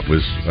Trey Shapp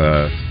was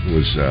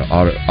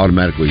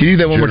automatically. Can you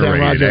do that one more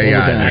time, Roger? AI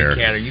One more time.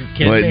 there. Are you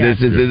kidding Well,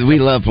 me? we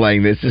love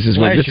playing this. This is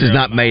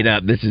not made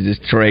up. This is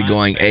just Trey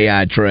going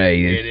AI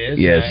Trey. It is.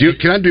 Yes.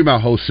 Can I do my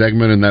whole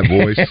segment in that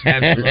voice?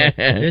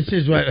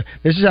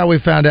 This is how we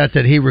found out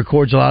that he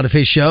records a lot of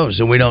his shows,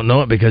 and we don't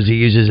know it because he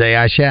uses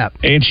AI Shapp.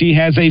 And she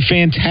has a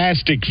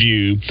fantastic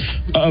view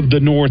of the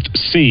North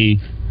Sea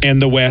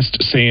and the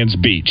West Sands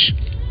Beach.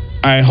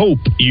 I hope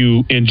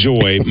you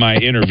enjoy my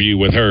interview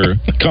with her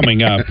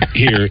coming up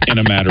here in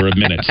a matter of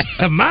minutes.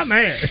 My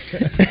man.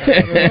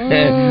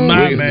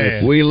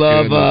 Man. We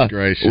love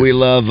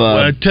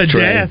to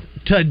Trey.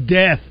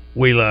 death.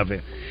 We love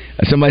him.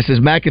 Somebody says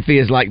McAfee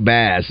is like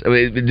Bass. I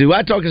mean, do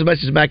I talk as much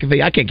as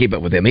McAfee? I can't keep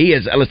up with him. He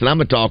is. Listen, I'm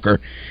a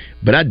talker,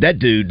 but that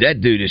dude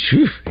is.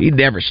 He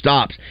never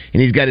stops,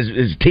 and he's got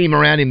his team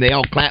around him. They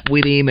all clap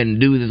with him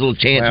and do this little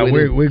chants with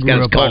him. We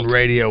grew up on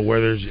radio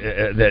where there's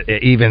that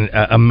even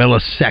a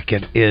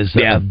millisecond is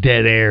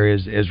dead air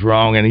is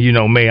wrong, and you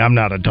know me, I'm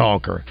not a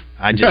talker.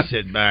 I just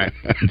sit back.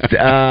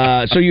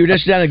 So you were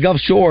just down at Gulf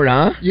Shore,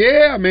 huh?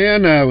 Yeah,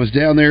 man. I was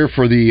down there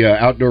for the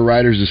Outdoor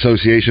Writers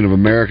Association of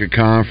America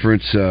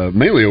conference,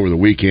 mainly over the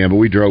weekend, but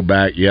we drove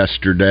back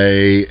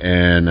yesterday,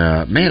 and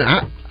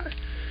man,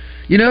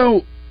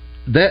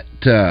 that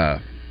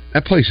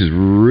place is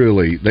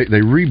really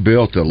they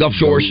rebuilt the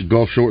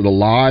Gulf Shore, the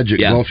lodge at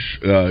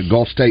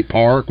Gulf State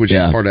Park, which is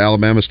part of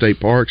Alabama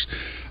State Parks.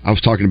 I was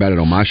talking about it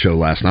on my show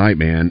last night,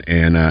 man,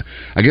 and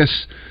I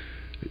guess.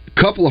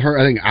 Couple of her,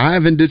 I think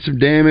Ivan did some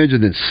damage,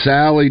 and then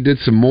Sally did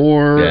some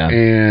more.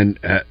 And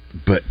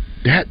but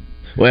that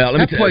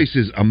place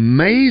is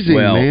amazing.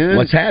 Man.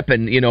 What's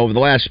happened, over the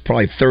last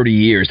probably 30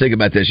 years? Think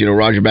about this,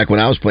 Roger. Back when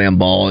I was playing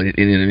ball and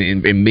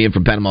being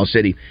from Panama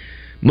City,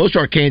 most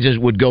Arkansans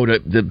would go to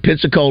the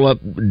Pensacola,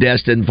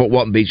 Destin, Fort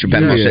Walton Beach, or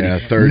Panama City.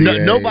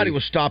 Nobody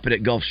was stopping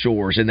at Gulf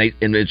Shores, and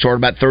it's sort of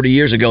about 30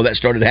 years ago that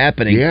started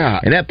happening. Yeah,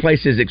 and that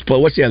place is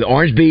exploded. What's the other?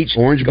 Orange Beach,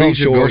 Gulf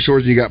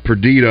Shores, and you got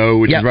Perdido,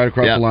 which is right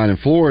across the line in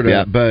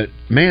Florida. But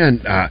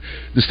man,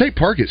 the state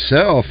park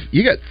itself,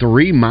 you got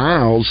 3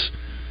 miles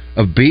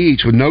of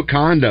beach with no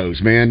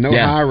condos, man, no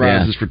high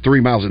rises for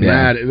 3 miles, and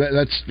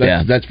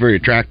that's very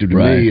attractive to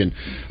me. And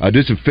I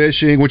did some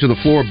fishing, went to the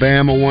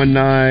Floribama one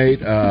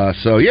night.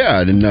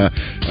 And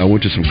I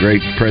went to some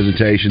great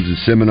presentations and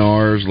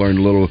seminars, learned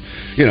a little,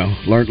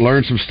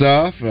 learned some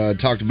stuff.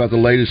 Talked about the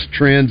latest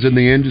trends in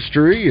the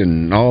industry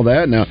and all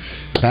that. Now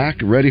back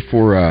ready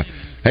for.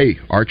 Hey,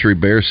 archery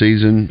bear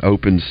season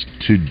opens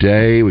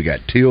today. We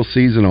got teal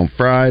season on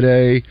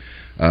Friday.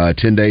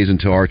 10 days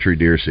until archery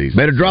deer season.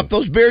 Better drop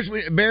those bears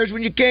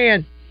when you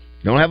can.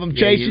 Don't have them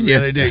chasing you.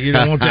 Really do. You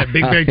don't want that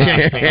big bear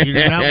chasing you.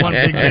 You do not want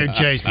a big bear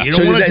chasing you. You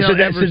don't want to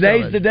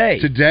today's the day.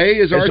 Today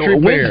is archery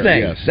bear.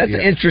 Wednesday. Yes. That's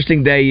an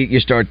interesting day you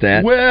start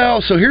that.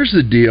 Well, so here's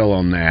the deal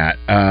on that.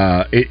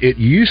 It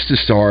used to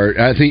start,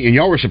 I think, and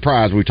y'all were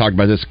surprised when we talked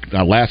about this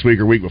last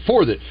week or week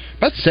before, that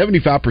about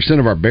 75%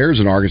 of our bears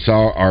in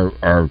Arkansas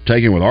are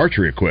taken with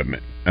archery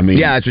equipment. I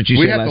mean, that's what you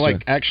said. We have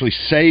to actually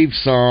save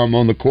some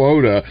on the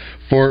quota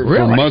for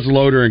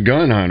muzzleloader and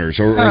gun hunters,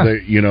 or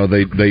they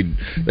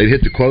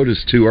hit the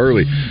quotas too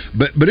early.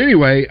 But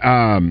anyway,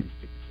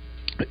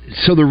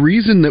 so the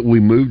reason that we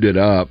moved it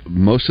up,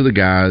 most of the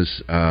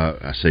guys,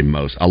 I say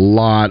most, a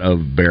lot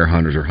of bear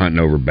hunters are hunting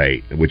over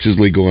bait, which is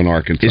legal in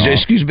Arkansas.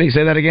 Excuse me,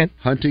 say that again.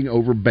 Hunting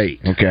over bait.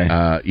 Okay.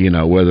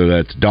 Whether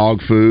that's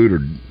dog food or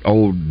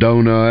old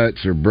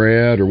donuts or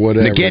bread or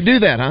whatever. They can't do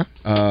that, huh?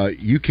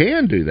 You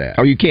can do that.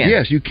 Oh, you can?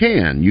 Yes, you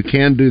can. You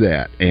can do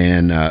that.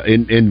 And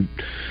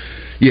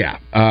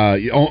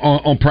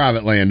on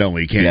private land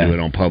only. You can't do it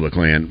on public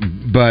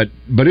land. But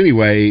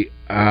anyway,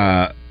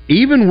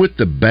 even with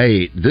the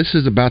bait, this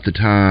is about the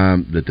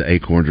time that the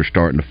acorns are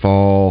starting to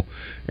fall.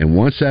 And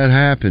once that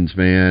happens,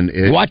 man,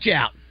 watch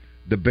out.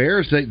 The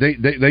bears, they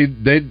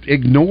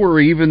ignore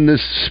even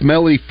this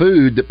smelly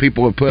food that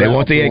people have put out. They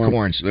want the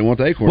acorns. They want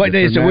the acorns.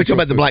 So we're talking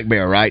about the black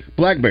bear, right?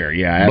 Black bear,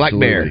 yeah, absolutely.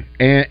 Black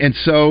bear. And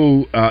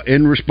so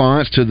in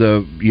response to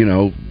the,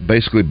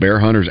 basically bear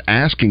hunters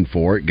asking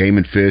for it, Game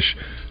and Fish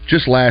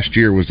just last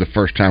year was the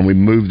first time we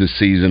moved the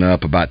season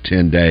up about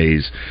 10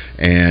 days,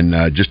 and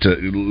just to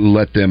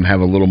let them have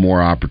a little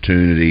more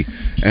opportunity.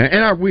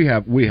 And we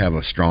have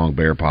a strong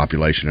bear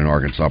population in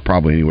Arkansas,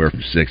 probably anywhere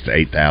from 6,000 to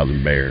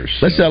 8,000 bears.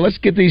 So. Let's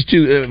get these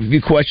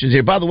few questions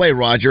here. By the way,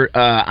 Roger,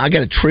 I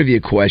got a trivia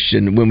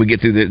question when we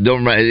get through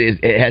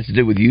it has to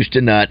do with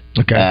Houston Nut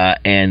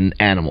and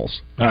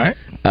animals. All right.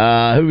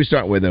 Who do we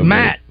start with?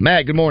 Matt.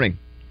 Matt, good morning.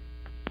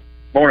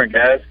 Morning,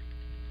 guys.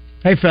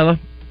 Hey, fella,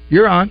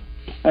 you're on.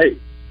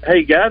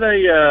 Hey, got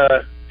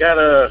a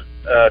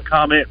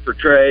comment for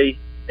Trey,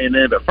 and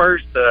then but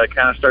first,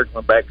 kind of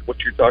circling back to what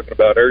you were talking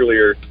about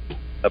earlier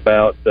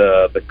about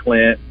the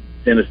Clint,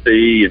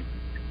 Tennessee,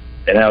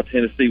 and how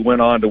Tennessee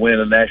went on to win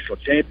a national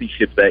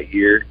championship that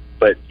year.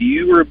 But do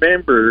you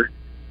remember?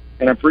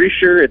 And I'm pretty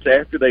sure it's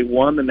after they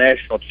won the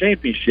national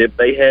championship,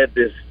 they had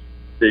this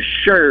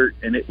shirt,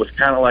 and it was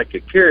kind of like a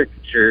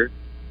caricature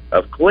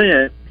of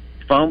Clint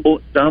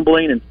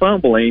stumbling and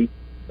fumbling,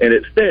 and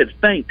it said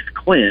 "Thanks,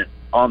 Clint"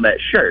 on that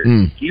shirt.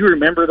 Do you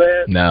remember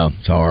that? No,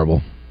 it's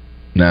horrible.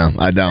 No,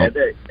 I don't.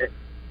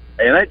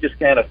 And that just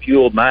kind of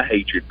fueled my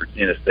hatred for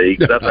Tennessee,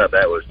 because I thought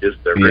that was just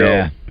a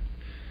real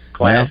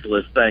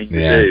classless thing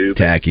to do.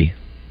 Tacky.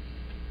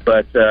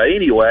 But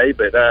anyway,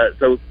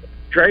 so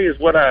Trey, is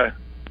what I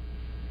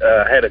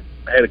had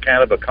a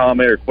kind of a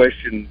comment or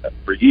question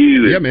for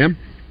you. Yeah, man.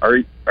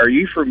 Are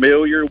you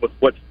familiar with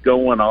what's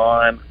going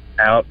on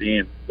out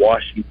in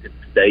Washington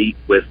State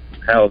with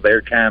how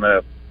they're kind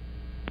of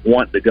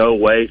wanting to go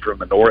away from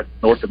the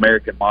North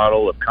American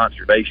model of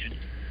conservation?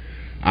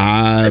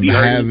 Have you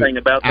heard anything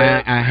about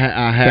that? I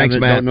haven't. Thanks,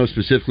 Matt. Don't know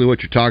specifically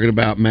what you're talking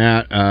about,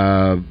 Matt.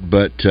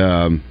 But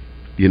I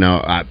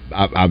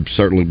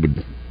certainly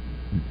would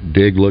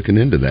dig looking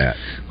into that.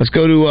 Let's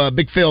go to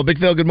Big Phil. Big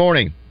Phil, good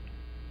morning.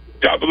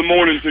 Top of the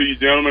morning to you,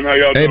 gentlemen. How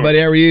y'all doing? Hey, buddy,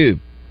 how are you?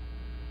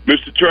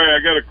 Mr. Trey, I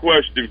got a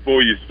question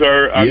for you,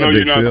 sir. I know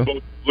you're not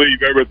supposed to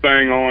believe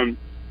everything on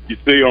you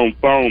see on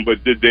phone,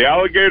 but did the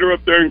alligator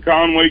up there in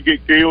Conway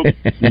get killed?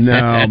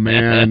 No,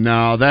 man,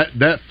 no.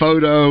 That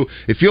photo,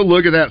 if you'll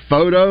look at that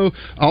photo,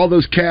 all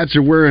those cats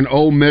are wearing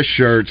Ole Miss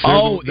shirts.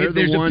 They're there's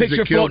the a ones picture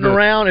that killed floating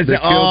around. They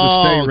killed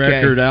the state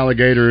record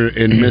alligator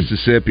in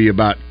Mississippi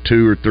about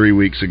 2 or 3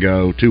 weeks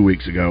ago. 2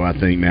 weeks ago, I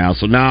think now.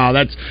 So no,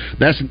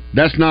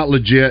 that's not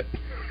legit.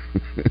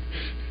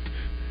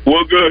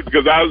 Well, good,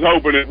 because I was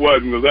hoping it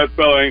wasn't, because that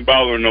fella ain't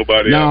bothering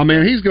nobody else. No,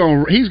 man, he's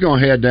going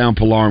to head down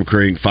Palarm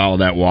Creek, follow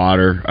that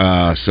water.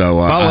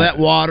 Follow that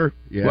water.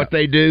 Yeah, what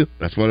they do.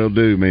 That's what it'll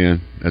do,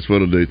 man. That's what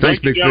it'll do.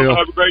 Thanks, Big Phil. Phil.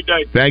 Have a great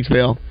day. Thanks,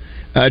 Phil.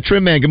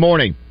 Trim Man, good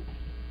morning.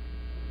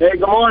 Hey,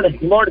 good morning.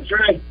 Good morning,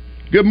 Trey.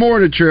 Good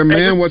morning, Trim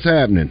Man. What's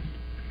happening?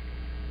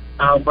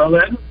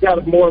 Brother, I just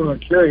got more of a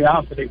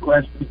curiosity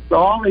question. So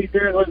all these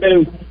years we've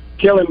been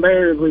killing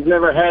bears, we've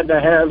never had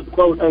to have,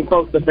 quote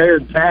unquote, the bear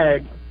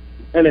tag.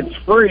 And it's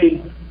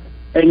free,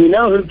 and you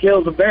know who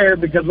kills a bear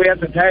because we have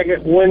to tag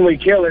it when we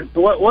kill it. So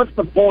what's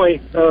the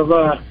point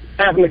of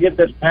having to get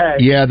this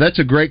tag? Yeah, that's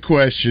a great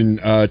question,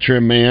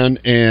 Trim Man.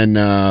 And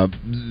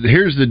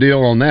here's the deal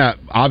on that.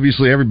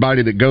 Obviously,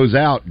 everybody that goes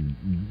out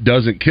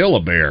doesn't kill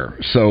a bear.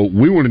 So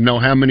we want to know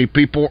how many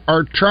people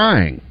are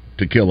trying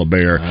to kill a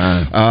bear.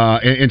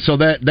 And so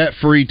that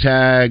free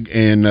tag,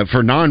 and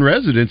for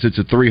non-residents it's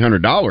a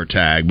 $300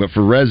 tag, but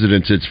for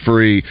residents it's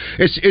free.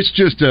 It's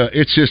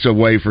just a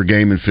way for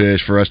Game and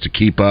Fish for us to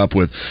keep up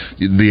with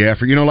the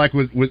effort. You know, like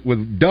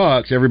with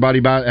ducks, you're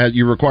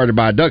required to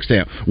buy a duck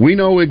stamp. We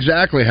know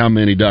exactly how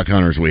many duck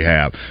hunters we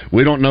have.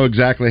 We don't know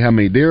exactly how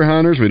many deer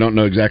hunters. We don't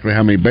know exactly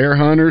how many bear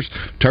hunters,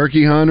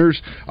 turkey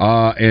hunters,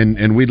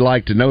 and we'd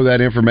like to know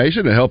that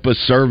information to help us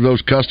serve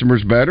those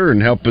customers better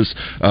and help us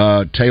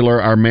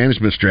tailor our management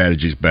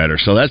strategies better.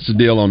 So that's the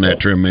deal on that,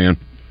 Trim Man.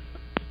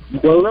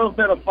 Well, a little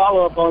bit of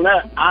follow-up on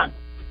that.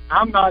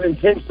 I'm not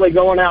intentionally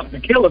going out to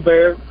kill a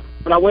bear,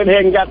 but I went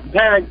ahead and got the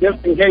tag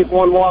just in case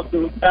one walks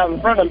out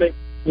in front of me.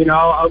 You know,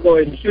 I'll go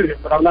ahead and shoot it,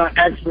 but I'm not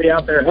actually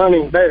out there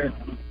hunting bears.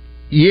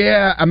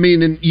 Yeah, I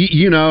mean, and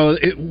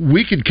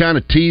we could kind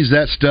of tease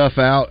that stuff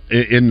out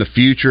in the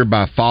future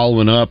by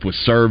following up with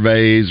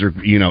surveys or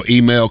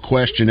email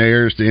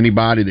questionnaires to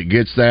anybody that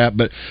gets that.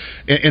 But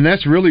and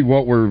that's really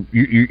what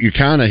you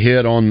kind of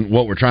hit on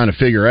what we're trying to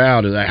figure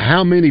out is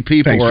how many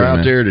people are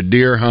out there to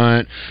deer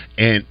hunt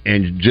and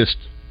just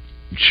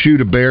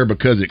shoot a bear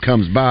because it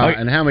comes by,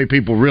 and how many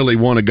people really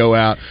want to go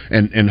out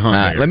and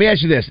hunt. Let me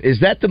ask you this: is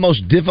that the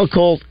most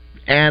difficult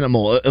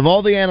animal of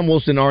all the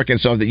animals in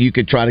Arkansas that you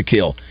could try to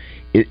kill?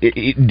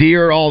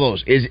 Deer, all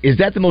those. Is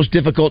that the most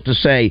difficult to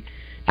say?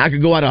 I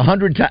could go out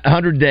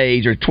 100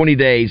 days or 20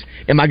 days.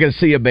 Am I going to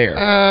see a bear?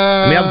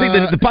 I mean, I think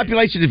that the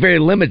population is very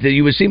limited.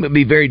 You would seem it would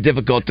be very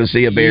difficult to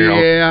see a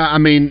bear. Yeah, I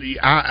mean,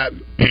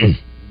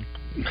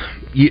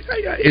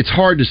 it's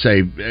hard to say.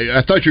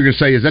 I thought you were going to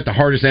say, is that the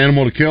hardest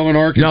animal to kill in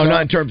Arkansas? No,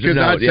 not in terms of.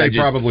 No, I'd say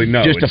probably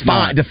no. Just to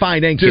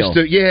find and kill.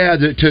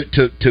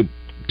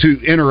 To to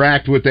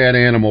interact with that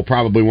animal,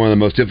 probably one of the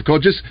most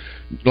difficult. Just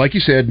like you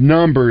said,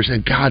 numbers,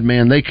 and God,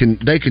 man, they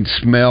can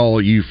smell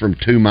you from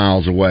 2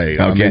 miles away.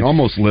 Okay. I mean,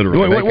 almost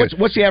literally.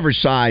 What's the average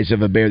size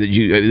of a bear that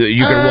you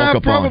can walk up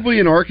on? Probably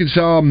in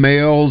Arkansas,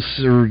 males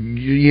are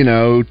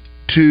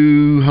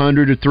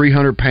 200 to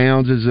 300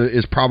 pounds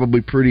is probably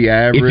pretty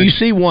average. If you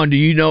see one, do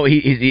you know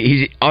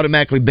he's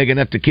automatically big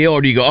enough to kill,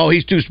 or do you go, oh,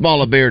 he's too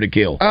small a bear to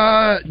kill?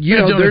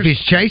 If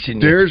he's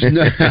chasing you.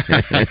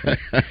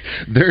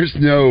 There's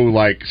no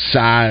like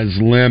size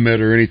limit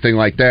or anything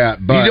like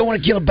that. But you don't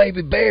want to kill a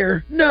baby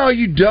bear. No,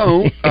 you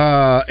don't.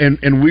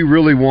 And we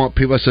really want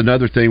people. That's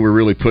another thing we're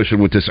really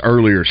pushing with this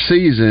earlier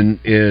season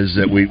is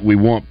that we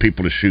want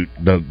people to shoot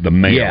the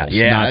males,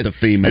 not the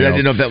females. I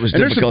didn't know if that was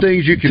and difficult. There's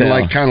some things you can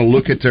like kind of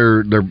look at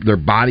their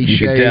body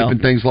shape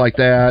and things like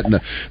that, and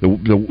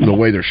the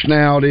way their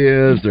snout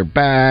is, their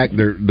back,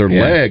 their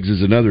legs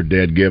is another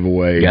dead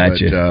giveaway.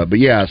 Gotcha. But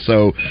yeah,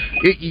 so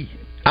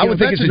I would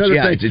think it's a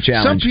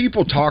challenge. Some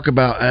people talk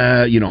about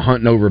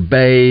hunting over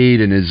bait,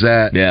 and is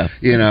that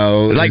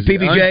like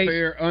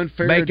PBJ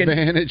unfair bacon,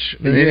 advantage?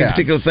 Any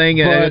particular thing?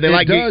 They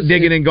like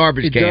digging in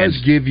garbage cans. It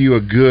does give you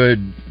a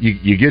good.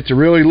 You get to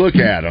really look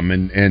at them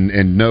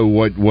and know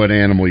what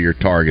animal you're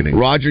targeting.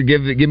 Roger,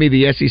 give me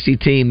the SEC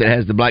team that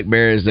has the black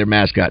bear as their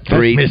mascot.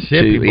 3,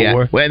 Mississippi, 2,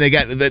 yeah. Well, they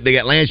got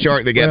land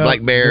shark. They got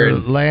black bear.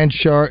 Land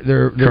shark.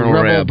 They're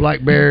rebel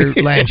black bear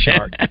land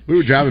shark. We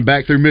were driving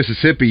back through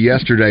Mississippi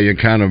yesterday and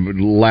kind of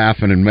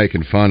laughing and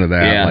making fun of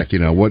that. Yeah. Like,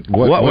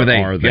 what were they?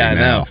 Are they now?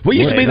 Now? We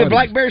used to be the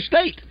Black Bear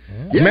State.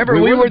 Yeah, remember,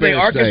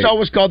 Arkansas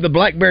was called the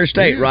Black Bear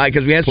State, right?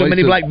 Because we had so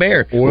many black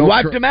bear. We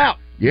wiped them out.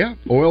 Yeah,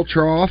 Oil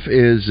Trough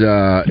is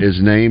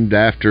named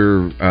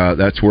after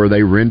that's where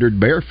they rendered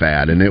bear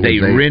fat, and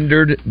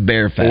rendered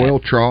bear fat. Oil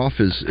Trough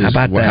is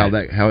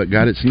how it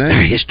got its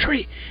name.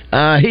 History.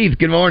 Heath,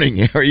 good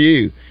morning. How are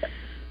you?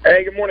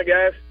 Hey, good morning,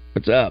 guys.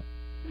 What's up?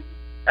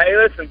 Hey,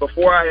 listen,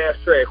 before I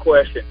ask Trey a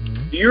question,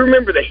 do you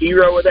remember the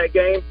hero of that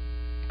game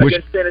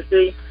against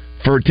Tennessee?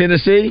 For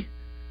Tennessee?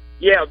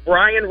 Yeah,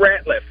 Brian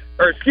Ratliff.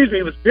 Or, excuse me,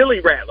 it was Billy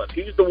Ratliff.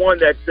 He was the one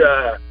that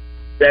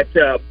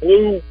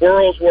blew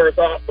Burlsworth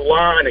off the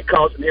line and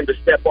causing him to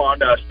step on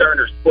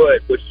Sterner's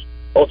foot, which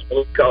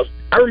ultimately caused...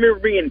 I remember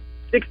being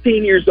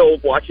 16 years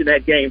old watching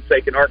that game,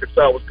 thinking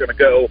Arkansas was going to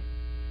go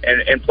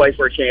and play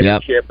for a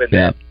championship.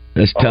 Yep.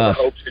 That's tough.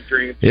 Hopes and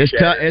dreams.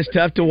 It's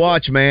tough to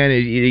watch, man.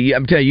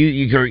 I'm telling you,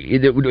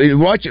 you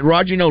watch it,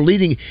 Roger.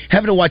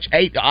 Having to watch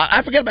 8.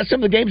 I forgot about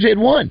some of the games they had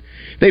won.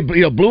 They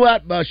blew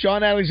out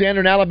Sean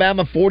Alexander in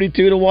Alabama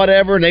 42 to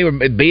whatever, and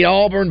they beat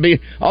Auburn, beat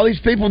all these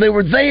people. They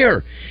were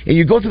there, and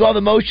you go through all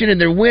the motion,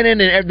 and they're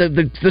winning, and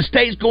the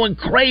state's going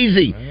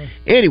crazy.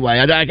 Anyway,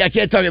 I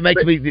can't talk.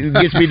 It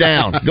gets me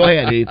down. Go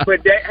ahead, Heath. But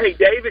hey,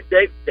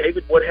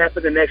 David, what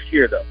happened the next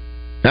year though?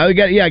 No,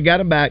 got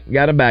him back.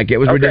 It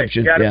was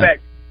redemption. Got him back.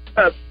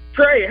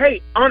 Trey,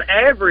 hey, on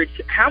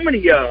average, how many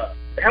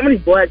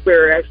black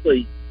bear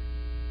actually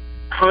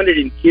hunted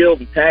and killed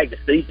and tagged a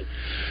season?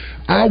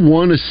 I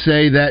want to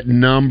say that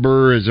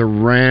number is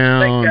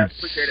around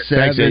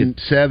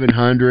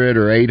 700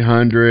 or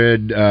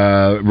 800,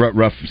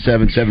 rough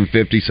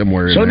 750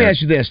 somewhere. So let me there.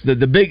 ask you this: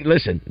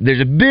 there's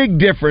a big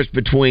difference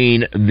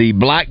between the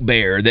black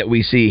bear that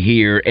we see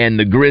here and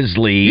the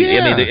grizzly.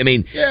 Yeah. I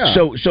mean, yeah.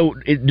 So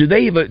do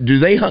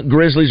they hunt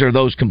grizzlies, or are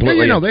those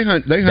completely? Yeah, they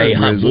hunt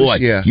grizzlies. Boy,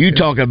 yeah. You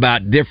talk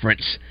about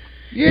difference.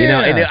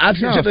 Yeah, and I've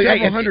seen several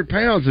 100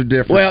 pounds of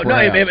difference. Well, no,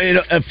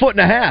 a foot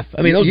and a half.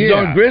 I mean, those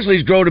darn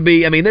grizzlies grow to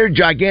be. I mean, they're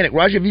gigantic.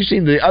 Roger, have you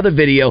seen the other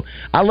video?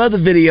 I love the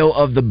video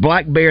of the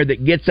black bear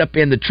that gets up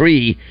in the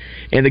tree,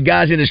 and the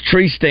guy's in his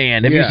tree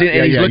stand. Have you seen?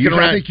 And he's looking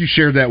around. I think you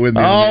shared that with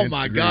me. Oh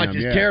my gosh,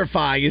 it's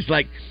terrifying. It's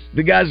like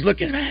the guy's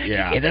looking.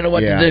 I don't know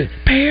what to do.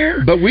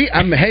 Bear. But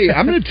I'm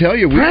going to tell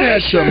you, we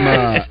had some.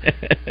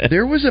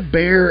 There was a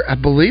bear. I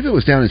believe it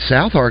was down in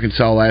South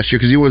Arkansas last year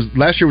because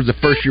last year was the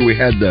first year we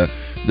had the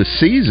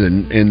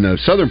season in the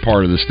southern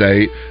part of the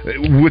state,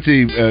 with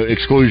the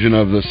exclusion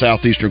of the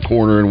southeastern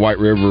corner and White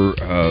River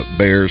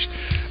bears.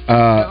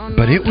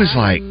 But it was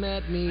like, I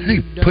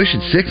think,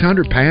 pushing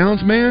 600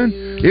 pounds, man.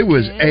 It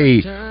was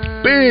a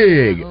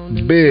big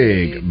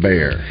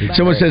bear.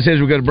 Someone says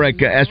we're going to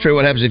break. Ask Trey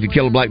what happens if you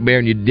kill a black bear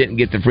and you didn't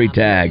get the free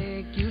tag.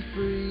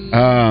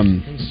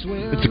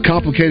 It's a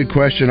complicated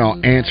question. I'll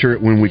answer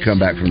it when we come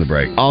back from the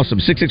break. Awesome.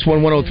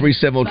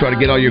 661-1037. We'll try to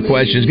get all your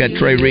questions. Got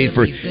Trey Reed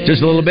for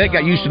just a little bit.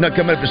 Got Houston Nutt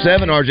coming up for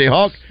 7. RJ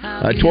Hawk.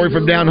 Tori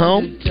from down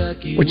home.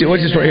 What's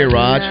this right here,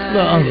 Raj?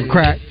 Little Uncle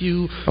Crack. A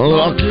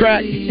little Uncle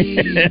Crack.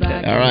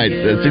 All right.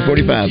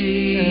 645.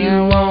 I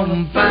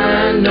won't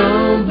find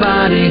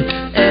nobody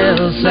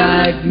else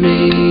like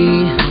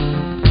me.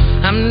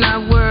 I'm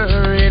not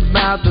worried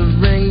about the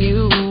ring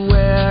you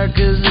wear,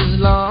 'cause as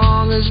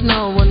long as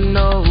no one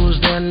knows,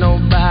 then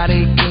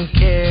nobody can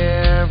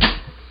care.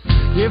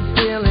 You're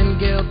feeling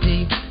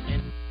guilty.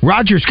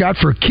 Roger Scott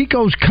for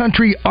Kiko's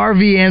Country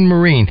RV and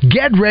Marine.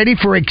 Get ready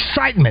for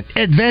excitement,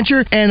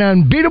 adventure, and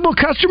unbeatable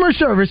customer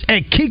service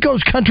at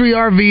Kiko's Country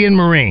RV and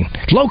Marine.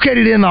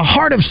 Located in the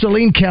heart of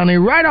Saline County,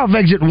 right off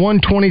exit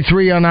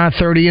 123 on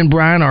I-30 in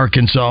Bryan,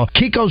 Arkansas,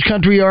 Kiko's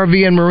Country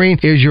RV and Marine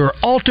is your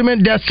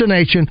ultimate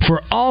destination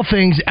for all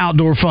things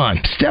outdoor fun.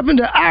 Step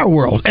into our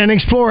world and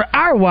explore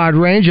our wide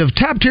range of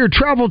top-tier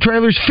travel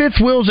trailers, fifth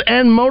wheels,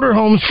 and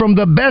motorhomes from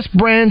the best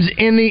brands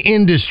in the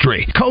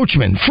industry.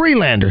 Coachman,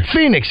 Freelander,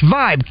 Phoenix,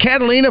 Vibe,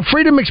 Catalina,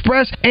 Freedom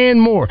Express, and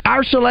more.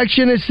 Our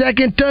selection is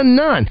second to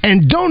none.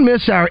 And don't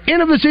miss our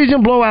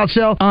end-of-the-season blowout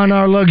sale on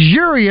our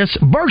luxurious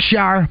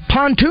Berkshire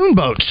pontoon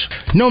boats.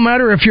 No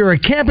matter if you're a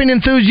camping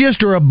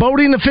enthusiast or a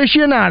boating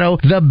aficionado,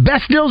 the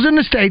best deals in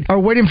the state are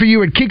waiting for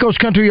you at Kiko's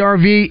Country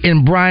RV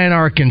in Bryan,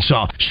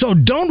 Arkansas. So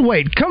don't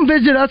wait. Come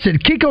visit us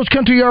at Kiko's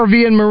Country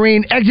RV and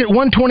Marine, exit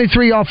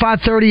 123 off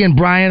I-30 in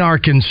Bryan,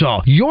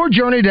 Arkansas. Your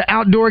journey to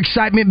outdoor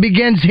excitement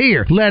begins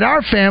here. Let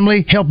our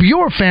family help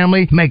your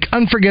family make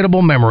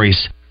unforgettable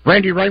memories.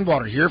 Randy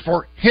Rainwater here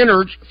for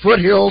Hennard's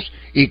Foothills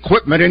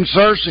Equipment in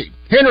Searcy.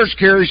 Hennard's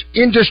carries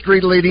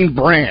industry-leading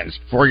brands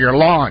for your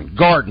lawn,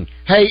 garden,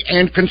 hay,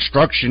 and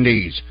construction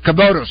needs.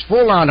 Kubota's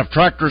full line of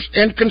tractors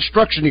and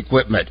construction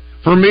equipment.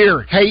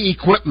 Vermeer hay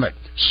equipment.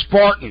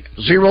 Spartan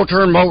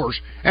zero-turn mowers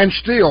and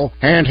Steel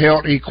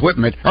handheld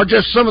equipment are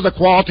just some of the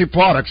quality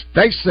products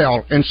they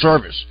sell and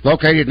service.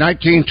 Located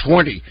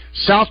 1920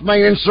 South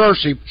Main in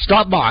Searcy,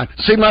 stop by,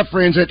 see my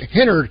friends at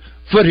Hennard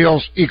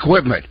Foothills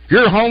Equipment,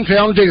 your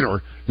hometown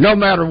dealer, no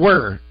matter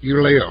where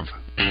you live.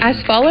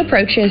 As fall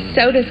approaches,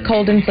 so does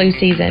cold and flu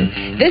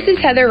season. This is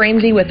Heather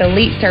Ramsey with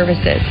Elite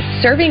Services,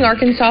 serving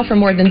Arkansas for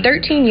more than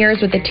 13 years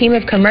with a team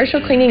of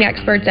commercial cleaning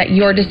experts at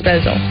your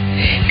disposal.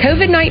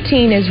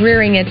 COVID-19 is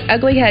rearing its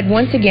ugly head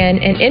once again,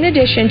 and in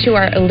addition to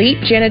our elite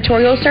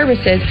janitorial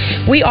services,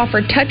 we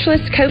offer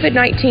touchless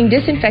COVID-19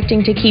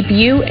 disinfecting to keep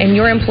you and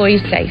your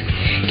employees safe.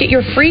 Get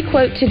your free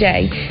quote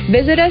today.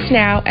 Visit us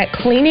now at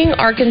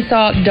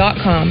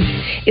cleaningarkansas.com.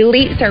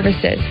 Elite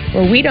Services,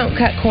 where we don't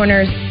cut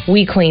corners,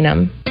 we clean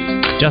them.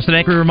 Justin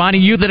Anker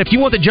reminding you that if you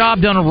want the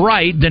job done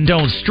right, then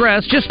don't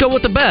stress. Just go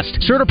with the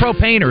best. CertaPro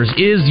Painters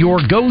is your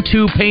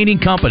go-to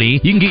painting company.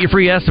 You can get your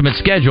free estimate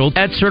scheduled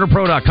at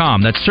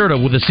CertaPro.com. That's Certa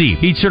with a C.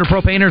 Each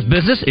CertaPro Painters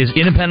business is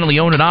independently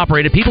owned and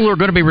operated. People who are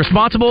going to be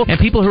responsible and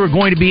people who are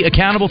going to be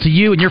accountable to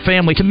you and your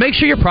family to make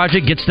sure your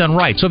project gets done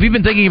right. So if you've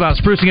been thinking about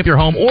sprucing up your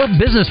home or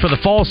business for the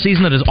fall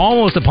season that is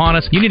almost upon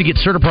us, you need to get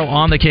CertaPro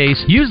on the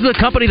case. Use the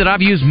company that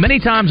I've used many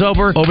times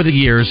over the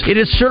years. It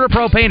is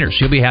CertaPro Painters.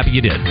 You'll be happy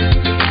you did.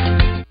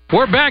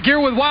 We're back here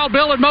with Wild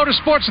Bill at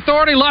Motorsports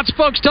Authority. Lots of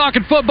folks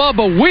talking football,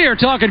 but we are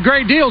talking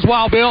great deals,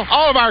 Wild Bill.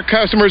 All of our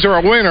customers are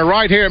a winner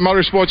right here at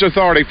Motorsports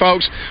Authority,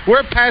 folks.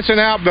 We're passing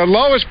out the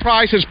lowest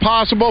prices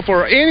possible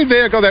for any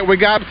vehicle that we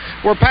got.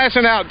 We're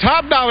passing out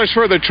top dollars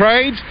for the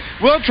trades.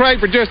 We'll trade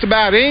for just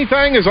about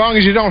anything as long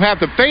as you don't have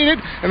to feed it.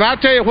 And I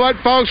tell you what,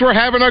 folks, we're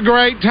having a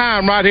great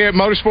time right here at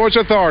Motorsports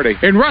Authority.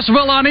 In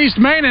Russellville on East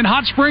Main and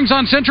Hot Springs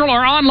on Central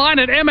or online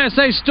at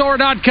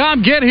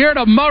msastore.com. Get here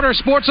to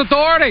Motorsports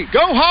Authority.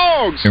 Go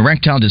Hogs!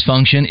 Erectile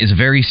dysfunction is a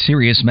very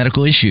serious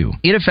medical issue.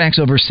 It affects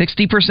over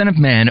 60% of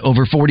men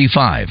over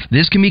 45.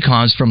 This can be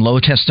caused from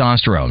low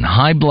testosterone,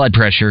 high blood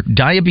pressure,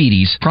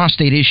 diabetes,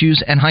 prostate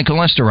issues, and high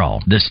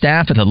cholesterol. The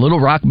staff at the Little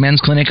Rock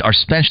Men's Clinic are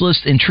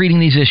specialists in treating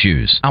these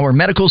issues. Our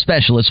medical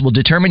specialists will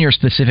determine your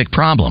specific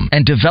problem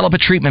and develop a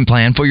treatment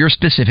plan for your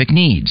specific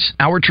needs.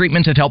 Our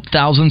treatments have helped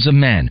thousands of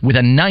men with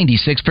a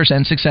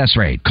 96% success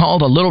rate. Call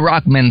the Little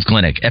Rock Men's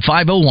Clinic at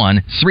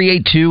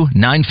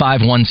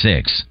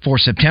 501-382-9516. For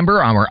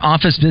September, our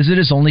office visit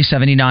is only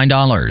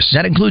 $79.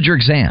 That includes your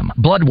exam,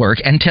 blood work,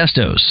 and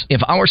testos.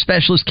 If our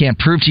specialist can't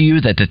prove to you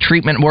that the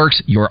treatment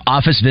works, your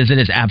office visit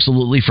is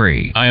absolutely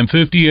free. I am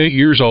 58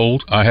 years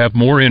old. I have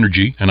more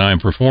energy, and I am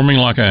performing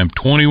like I am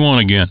 21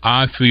 again.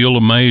 I feel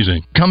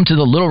amazing. Come to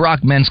the Little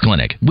Rock Men's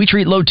Clinic. We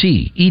treat low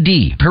T,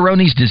 ED,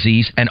 Peyronie's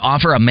disease, and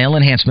offer a male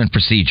enhancement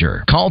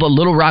procedure. Call the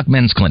Little Rock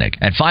Men's Clinic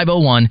at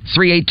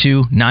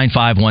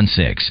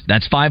 501-382-9516.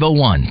 That's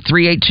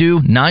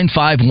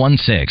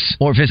 501-382-9516.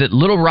 Or visit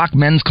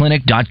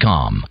littlerockmensclinic.com.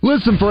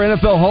 Listen for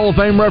NFL Hall of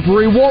Fame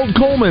referee Walt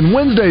Coleman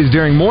Wednesdays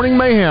during Morning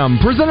Mayhem,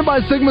 presented by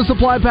Sigma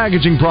Supply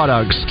Packaging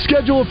Products.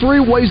 Schedule a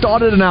free waste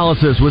audit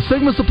analysis with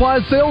Sigma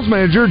Supply's sales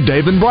manager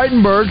David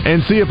Breitenberg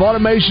and see if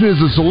automation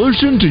is a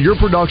solution to your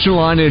production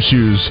line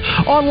issues.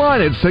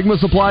 Online at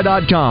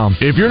sigmasupply.com.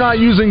 If you're not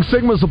using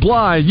Sigma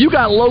Supply, you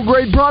got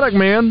low-grade product,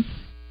 man.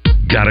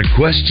 Got a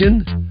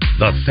question?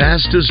 The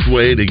fastest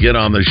way to get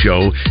on the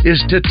show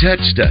is to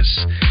text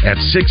us at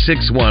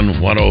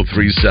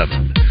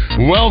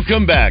 661-1037.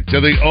 Welcome back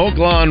to the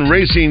Oaklawn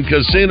Racing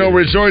Casino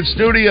Resort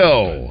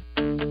Studio.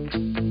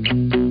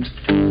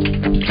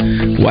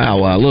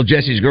 Wow, Little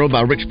Jesse's Girl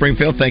by Rick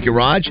Springfield. Thank you,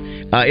 Raj.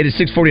 It is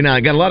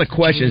 6:49. Got a lot of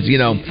questions. You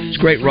know, it's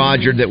great,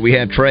 Roger, that we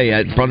have Trey.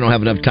 I probably don't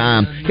have enough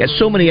time. Got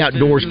so many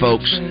outdoors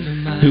folks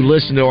who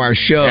listen to our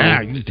show,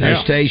 our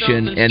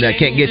station, and I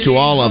can't get to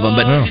all of them.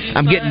 But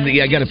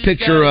I got a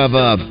picture of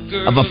a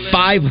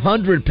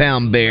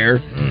 500-pound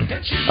bear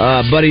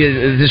Buddy,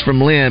 this is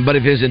from Lynn. Buddy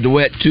of his in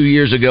DeWitt 2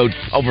 years ago,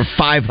 over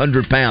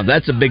 500 pounds.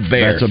 That's a big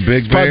bear. That's a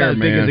big Probably bear, about as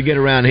big man. as they get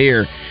around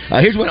here.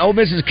 Here's when Ole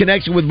Miss's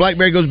connection with Black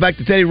Bear goes back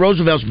to Teddy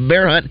Roosevelt's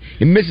bear hunt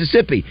in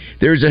Mississippi.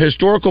 There's a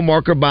historical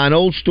marker by an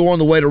old store on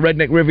the way to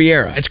Redneck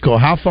Riviera. That's cool.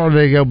 How far do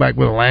they go back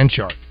with a land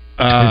shark?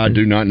 I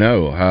do not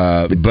know.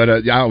 But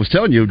I was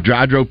telling you,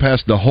 I drove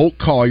past the Holt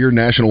Collier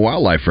National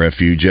Wildlife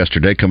Refuge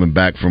yesterday coming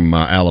back from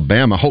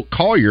Alabama. Holt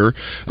Collier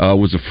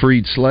was a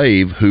freed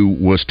slave who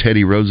was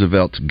Teddy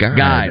Roosevelt's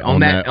guide on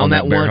that one.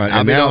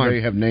 And now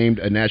they have named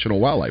a National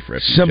Wildlife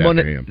Refuge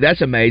after him. That's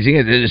amazing.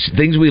 It's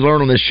things we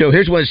learn on this show.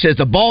 Here's what it says.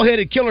 The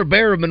bald-headed killer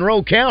bear of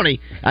Monroe County.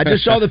 I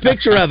just saw the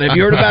picture of it. Have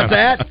you heard about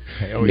that?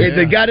 Hell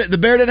yeah. The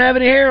bear didn't have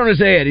any hair on his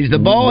head. He's the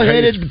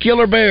bald-headed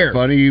killer bear.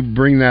 Funny you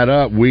bring that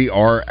up. We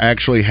are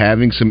actually having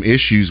some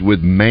issues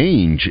with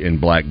mange in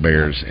black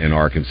bears in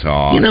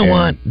Arkansas. You know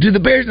what? Do the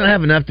Bears not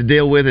have enough to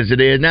deal with as it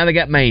is? Now they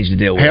got mange to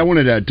deal with. Hey, I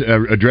wanted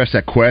to address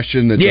that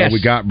question that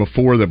we got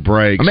before the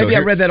break. Or maybe I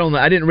read that on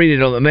I didn't read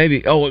it on the...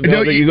 Maybe... Oh,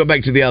 no, you go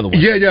back to the other one.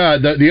 Yeah,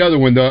 the other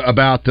one,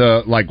 about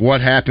like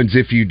what happens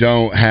if you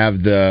don't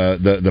have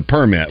the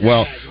permit.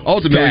 Well,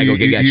 ultimately,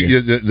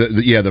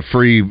 the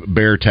free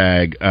bear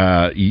tag,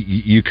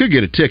 you could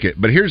get a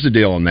ticket, but here's the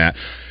deal on that.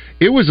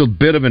 It was a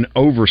bit of an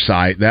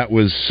oversight that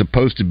was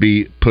supposed to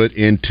be put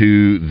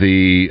into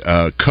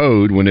the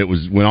code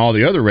when all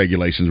the other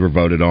regulations were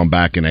voted on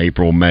back in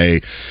April,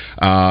 May,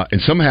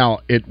 and somehow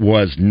it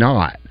was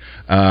not.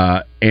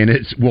 And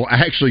it will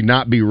actually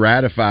not be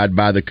ratified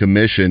by the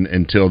commission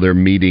until their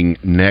meeting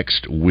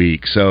next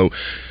week. So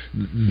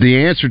the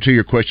answer to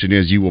your question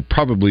is you will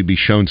probably be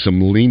shown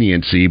some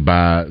leniency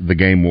by the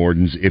game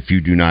wardens if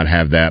you do not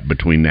have that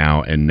between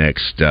now and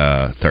next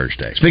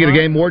Thursday. Speaking of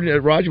game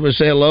warden, Roger, want to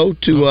say hello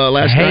to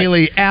last night?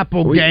 Haley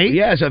Applegate.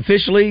 Yes,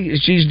 officially,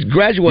 she's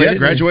graduated. Yeah,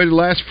 graduated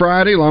last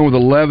Friday along with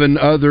 11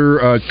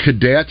 other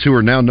cadets who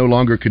are now no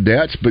longer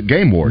cadets, but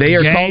game wardens. They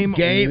are called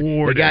game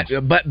wardens. They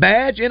got a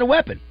badge and a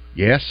weapon.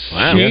 Yes.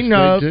 Wow. They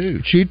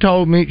do. She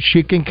told me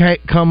she can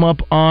come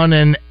up on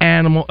an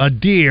animal, a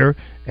deer,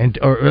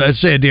 or let's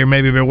say a deer,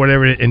 maybe or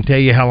whatever, and tell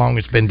you how long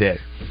it's been dead.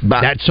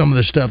 That's some of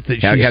the stuff that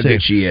she said. How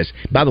good she is.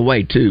 By the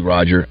way, too,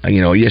 Roger,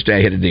 yesterday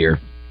I hit a deer.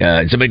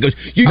 Somebody goes,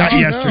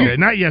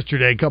 not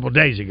yesterday, a couple of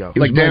days ago.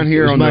 Like down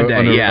here on Monday.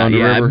 the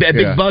river. A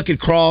big buck had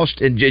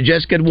crossed, and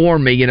Jessica had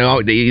warned me,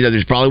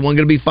 there's probably one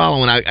going to be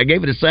following. I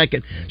gave it a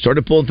second,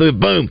 started pulling through,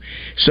 boom.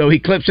 So he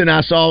clips in,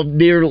 I saw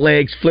deer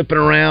legs flipping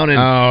around,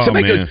 and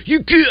somebody goes,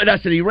 you killed, and I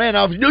said, he ran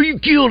off. No, you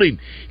killed him.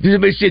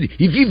 Somebody said,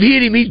 if you've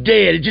hit him, he's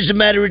dead. It's just a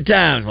matter of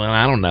time. Well,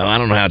 I don't know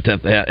how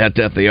tough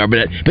they are.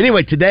 But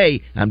anyway,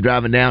 today, I'm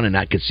driving down, and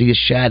I could see a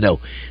shadow.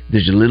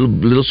 There's a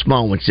little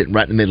small one sitting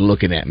right in the middle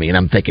looking at me, and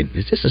I'm thinking,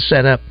 is this a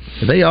setup?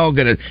 Are they all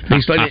going to be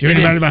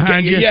anybody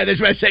behind you? Yeah, that's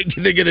what I say.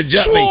 They're going to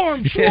jump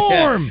me.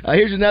 Swarm!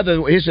 Here's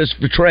another. Here's this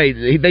for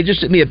trade. They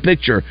just sent me a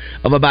picture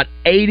of about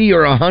 80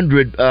 or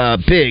 100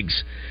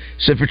 pigs.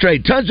 So for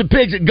trade, tons of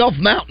pigs at Gulf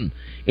Mountain.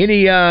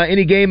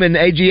 Any game in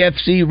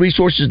AGFC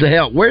resources to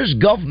help. Where's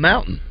Gulf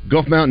Mountain?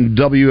 Gulf Mountain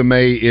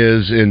WMA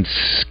is in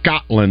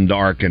Scotland,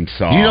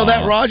 Arkansas. Do you know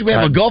that, Raj? We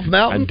have a Gulf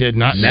Mountain? I did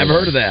not. Never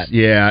heard of that.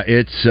 Yeah,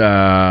 it's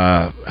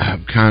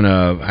kind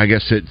of, I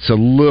guess it's a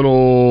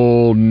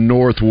little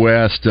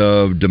northwest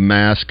of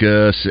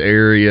Damascus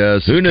area.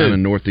 So Who knew? Kind of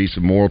northeast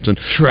of Morrilton.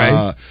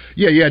 Trey.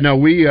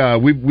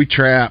 We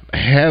trap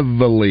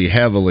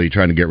heavily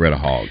trying to get rid of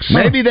hogs.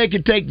 Maybe they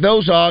could take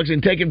those hogs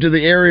and take them to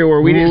the area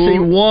where we didn't see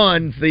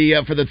one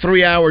for the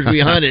 3 hours we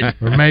hunted.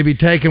 Or maybe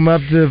take them up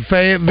to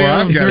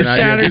Fayetteville for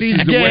Saturday's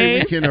the game. way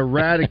we can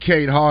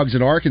eradicate hogs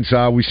in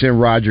Arkansas, we send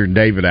Roger and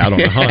David out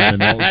on a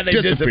hunt and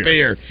they'll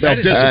disappear. They'll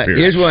disappear.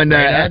 Here's one.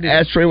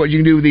 Ask Trey what you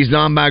can do with these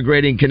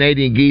non-migrating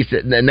Canadian geese,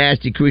 the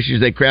nasty creatures.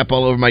 They crap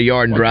all over my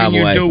yard and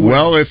driveway.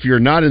 Well, if you're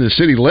not in the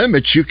city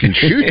limits, you can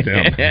shoot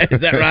them.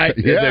 Is that right?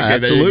 Yeah,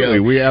 absolutely.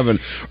 We have an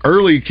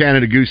early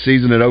Canada goose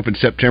season that opens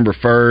September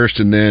 1st,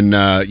 and then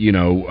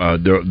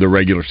the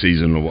regular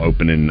season will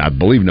open in, I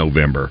believe,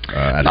 November.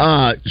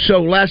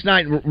 So last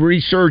night,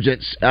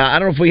 resurgence. I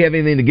don't know if we have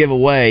anything to give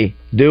away,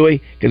 do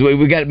we? Because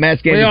we got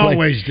Matt's game. We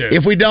always do.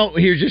 If we don't,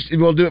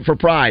 we'll do it for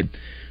pride.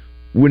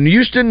 When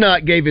Houston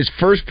Nutt gave his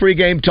first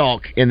pregame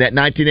talk in that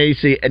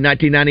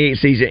 1998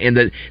 season, and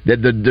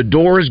the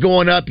door is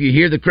going up, you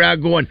hear the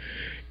crowd going,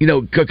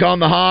 cook on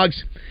the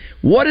hogs.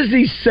 What does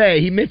he say?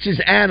 He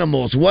mentions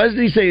animals. What does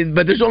he say?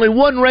 But there's only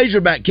one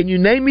Razorback. Can you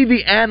name me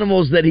the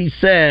animals that he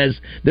says?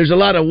 There's a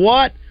lot of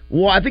what?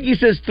 Well, I think he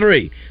says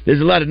 3.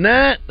 There's a lot of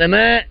nah,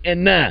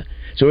 and nah.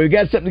 So we've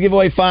got something to give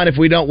away. Fine. If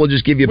we don't, we'll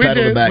just give you a pat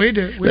on the back. We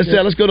do.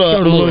 Let's go to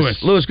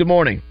Lewis. Lewis, good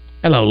morning.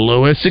 Hello,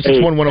 Lewis.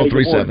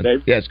 661-1037. Hey,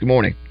 yes, good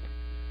morning.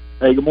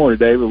 Hey, good morning,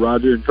 David,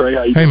 Roger, and Trey.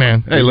 How you doing? Hey,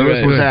 man. Hey,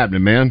 Lewis, what's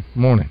happening, man?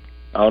 Morning.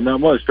 Oh, not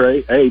much,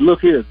 Trey. Hey, look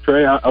here,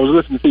 Trey. I was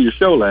listening to your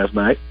show last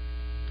night,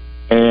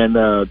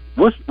 and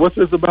what's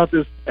this about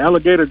this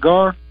alligator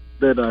gar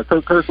that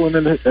Kirk Kirkland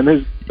and his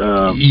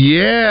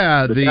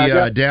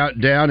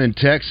down in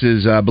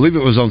Texas, I believe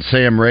it was on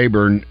Sam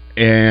Rayburn,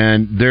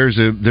 and there's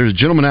a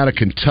gentleman out of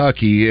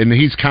Kentucky, and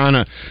he's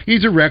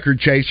a record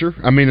chaser.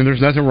 I mean, and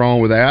there's nothing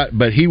wrong with that.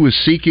 But he was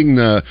seeking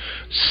the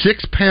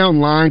 6-pound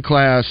line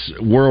class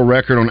world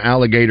record on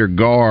alligator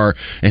gar,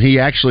 and he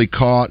actually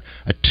caught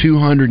a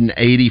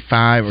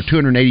 285 or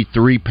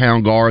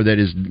 283-pound gar that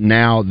is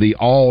now the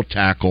all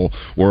tackle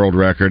world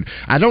record.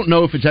 I don't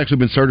know if it's actually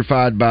been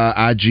certified by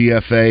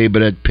IGFA,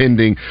 but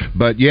pending.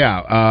 But yeah,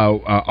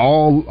 all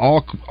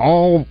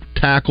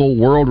tackle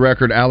world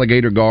record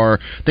alligator gar.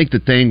 I think the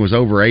thing was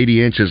over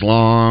 80 inches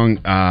long.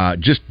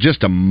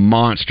 Just a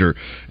monster.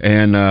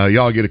 And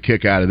y'all get a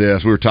kick out of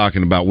this. We were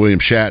talking about William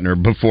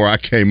Shatner before I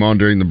came on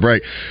during the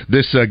break.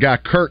 This guy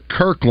Kirk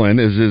Kirkland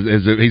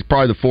he's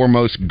probably the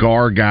foremost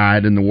gar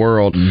guide in the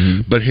world,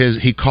 but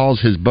he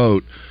calls his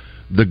boat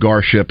the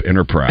Garship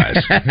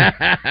Enterprise.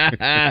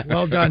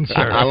 Well done,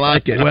 sir. I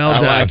like it. Well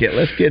done. I like it.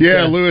 Let's get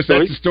Lewis,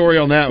 that's the story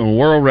on that one.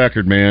 World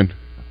record, man.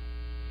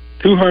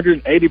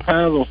 280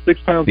 pounds on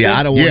 6-pound test? Yeah,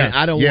 I don't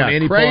want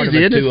any part of a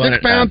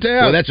 200-pound test.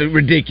 Well, that's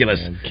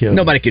ridiculous.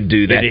 Nobody could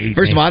do that.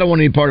 First of all, I don't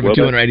want any part of a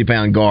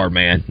 280-pound gar,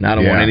 man. I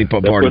don't want any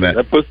part of that.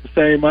 That puts the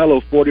same my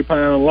little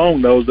 40-pound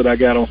long nose that I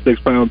got on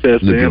 6-pound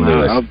test.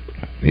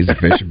 He's a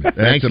fisherman.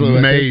 That's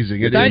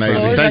amazing. It's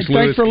amazing. Thanks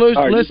for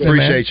listening.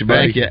 Appreciate you,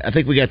 buddy. Thank you. I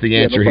think we got the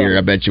answer here.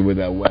 I bet you with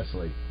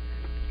Wesley.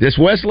 This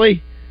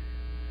Wesley?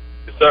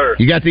 Yes, sir.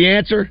 You got the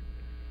answer?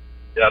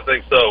 Yeah, I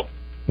think so.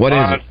 What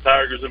Lions, is it?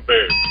 Tigers, and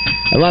Bears.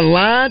 A lot of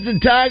lions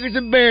and tigers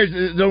and bears.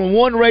 There's only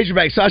one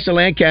Razorback. Sasha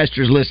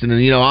Lancaster's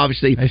listening.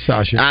 Obviously. Hey,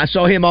 Sasha. I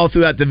saw him all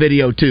throughout the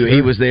video, too. Sure.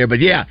 He was there.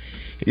 But, yeah,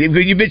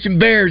 when you mentioned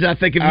Bears, I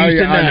think of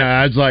Houston. I know.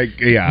 I was like,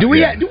 yeah. Do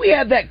we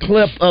have that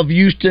clip of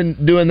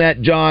Houston doing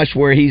that, Josh,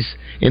 where he's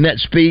in that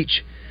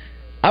speech?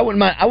 I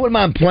wouldn't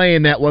mind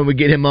playing that when we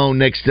get him on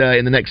next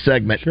in the next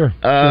segment. Sure.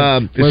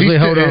 Leslie,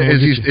 hold on.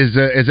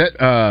 Is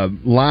that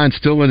line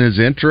still in his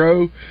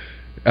intro?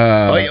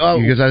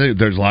 Because I think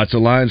there's lots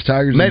of lions,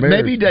 tigers, and bears.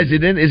 Maybe is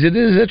it in his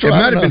intro? It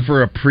might have been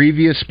for a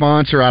previous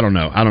sponsor. I don't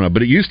know,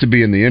 but it used to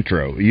be in the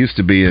intro. It used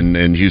to be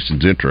in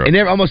Houston's intro. And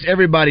almost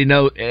everybody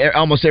knows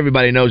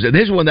it.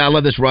 This is one that I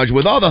love. This, Roger,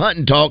 with all the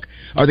hunting talk,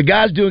 are the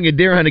guys doing a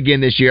deer hunt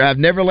again this year? I've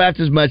never laughed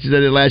as much as I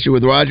did last year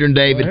with Roger and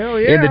David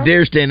in the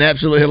deer stand.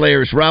 Absolutely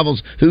hilarious.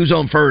 Rivals, who's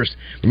on first?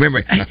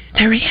 Remember, hey,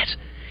 there he is.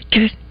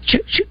 Get it,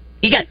 shoot.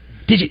 You got it.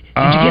 Did you get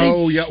him?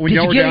 Oh, yeah, when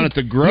y'all were down at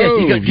the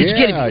Grove. Yes, did you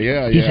get him?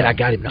 Yeah. He said, I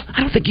got him. No,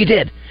 I don't think you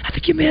did. I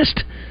think you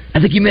missed. I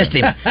think you missed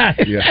him.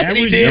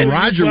 And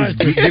Roger was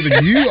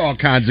giving you all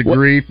kinds of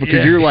grief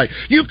because you were like,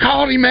 you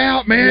called him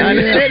out, man. I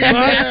did him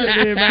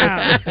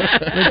out.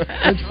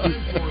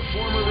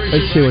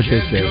 Let's see what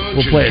this is.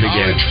 We'll play it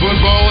again. College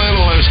football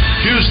analyst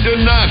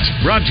Houston Nutt.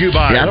 Brought to you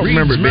by I don't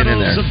remember being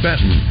in there. Of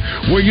Benton,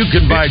 where you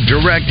can buy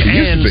direct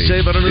and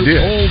save on a new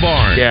pole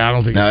barn. Yeah, I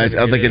don't think. No, I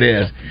don't think it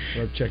is.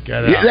 Let's check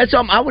that out. That's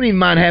all. I wouldn't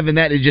even mind having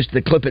that as just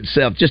the clip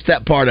itself, just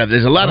that part of it.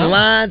 There's a lot of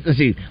lions. Let's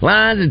see,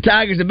 lions and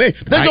tigers and bears.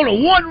 But there's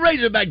only one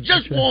Razorback,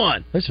 just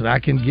one. Listen, I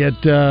can get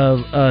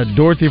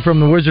Dorothy from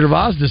the Wizard of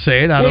Oz to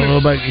say it. I don't know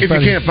about if you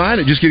can't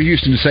find it, just get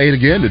Houston to say it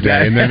again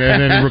today, and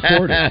then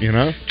record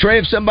it. Trey,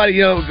 if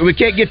somebody, we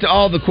can't get to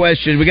all the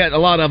questions. We got a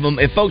lot of them.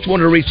 If folks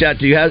want to reach out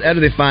to you, how do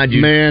they find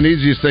you? Man,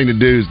 easiest thing to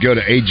do is go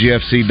to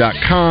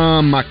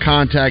agfc.com. My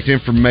contact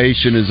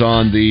information is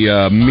on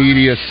the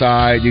media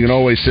side. You can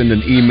always send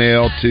an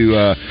email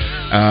to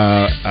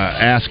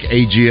Ask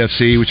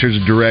AGFC, which there's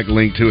a direct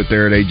link to it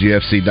there at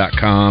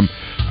agfc.com.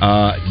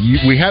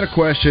 We had a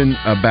question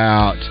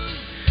about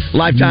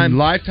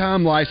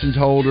lifetime license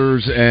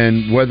holders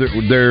and whether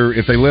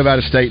if they live out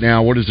of state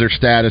now, what is their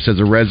status as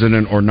a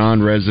resident or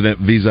non-resident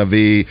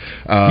vis-a-vis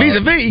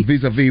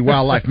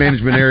wildlife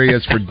management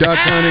areas for duck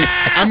hunting.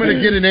 I'm going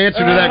to get an answer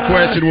to that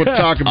question. We'll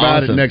talk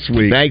about it next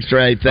week. Thanks,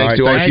 Trey. Thanks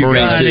to our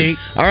Marines.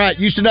 All right,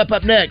 Houston up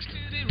next.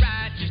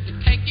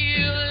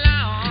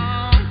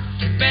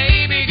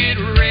 Baby, get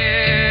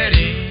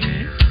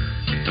ready.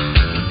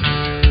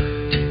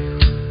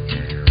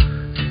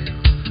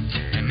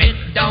 And it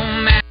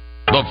don't matter.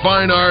 The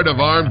fine art of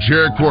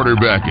armchair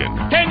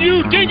quarterbacking. Can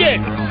you dig it?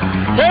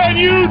 Can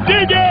you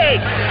dig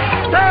it?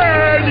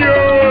 Can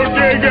you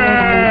dig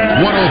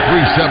it?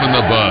 103.7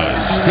 The Buzz.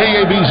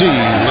 KABZ,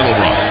 Little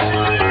Rock.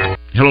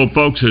 Hello,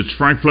 folks. It's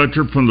Frank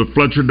Fletcher from the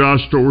Fletcher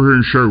Dodge store here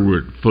in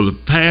Sherwood. For the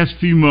past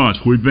few months,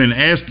 we've been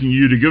asking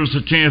you to give us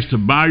a chance to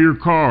buy your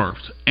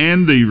cars,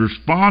 and the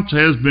response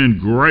has been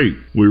great.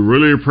 We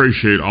really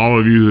appreciate all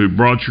of you who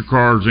brought your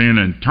cars in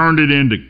and turned it into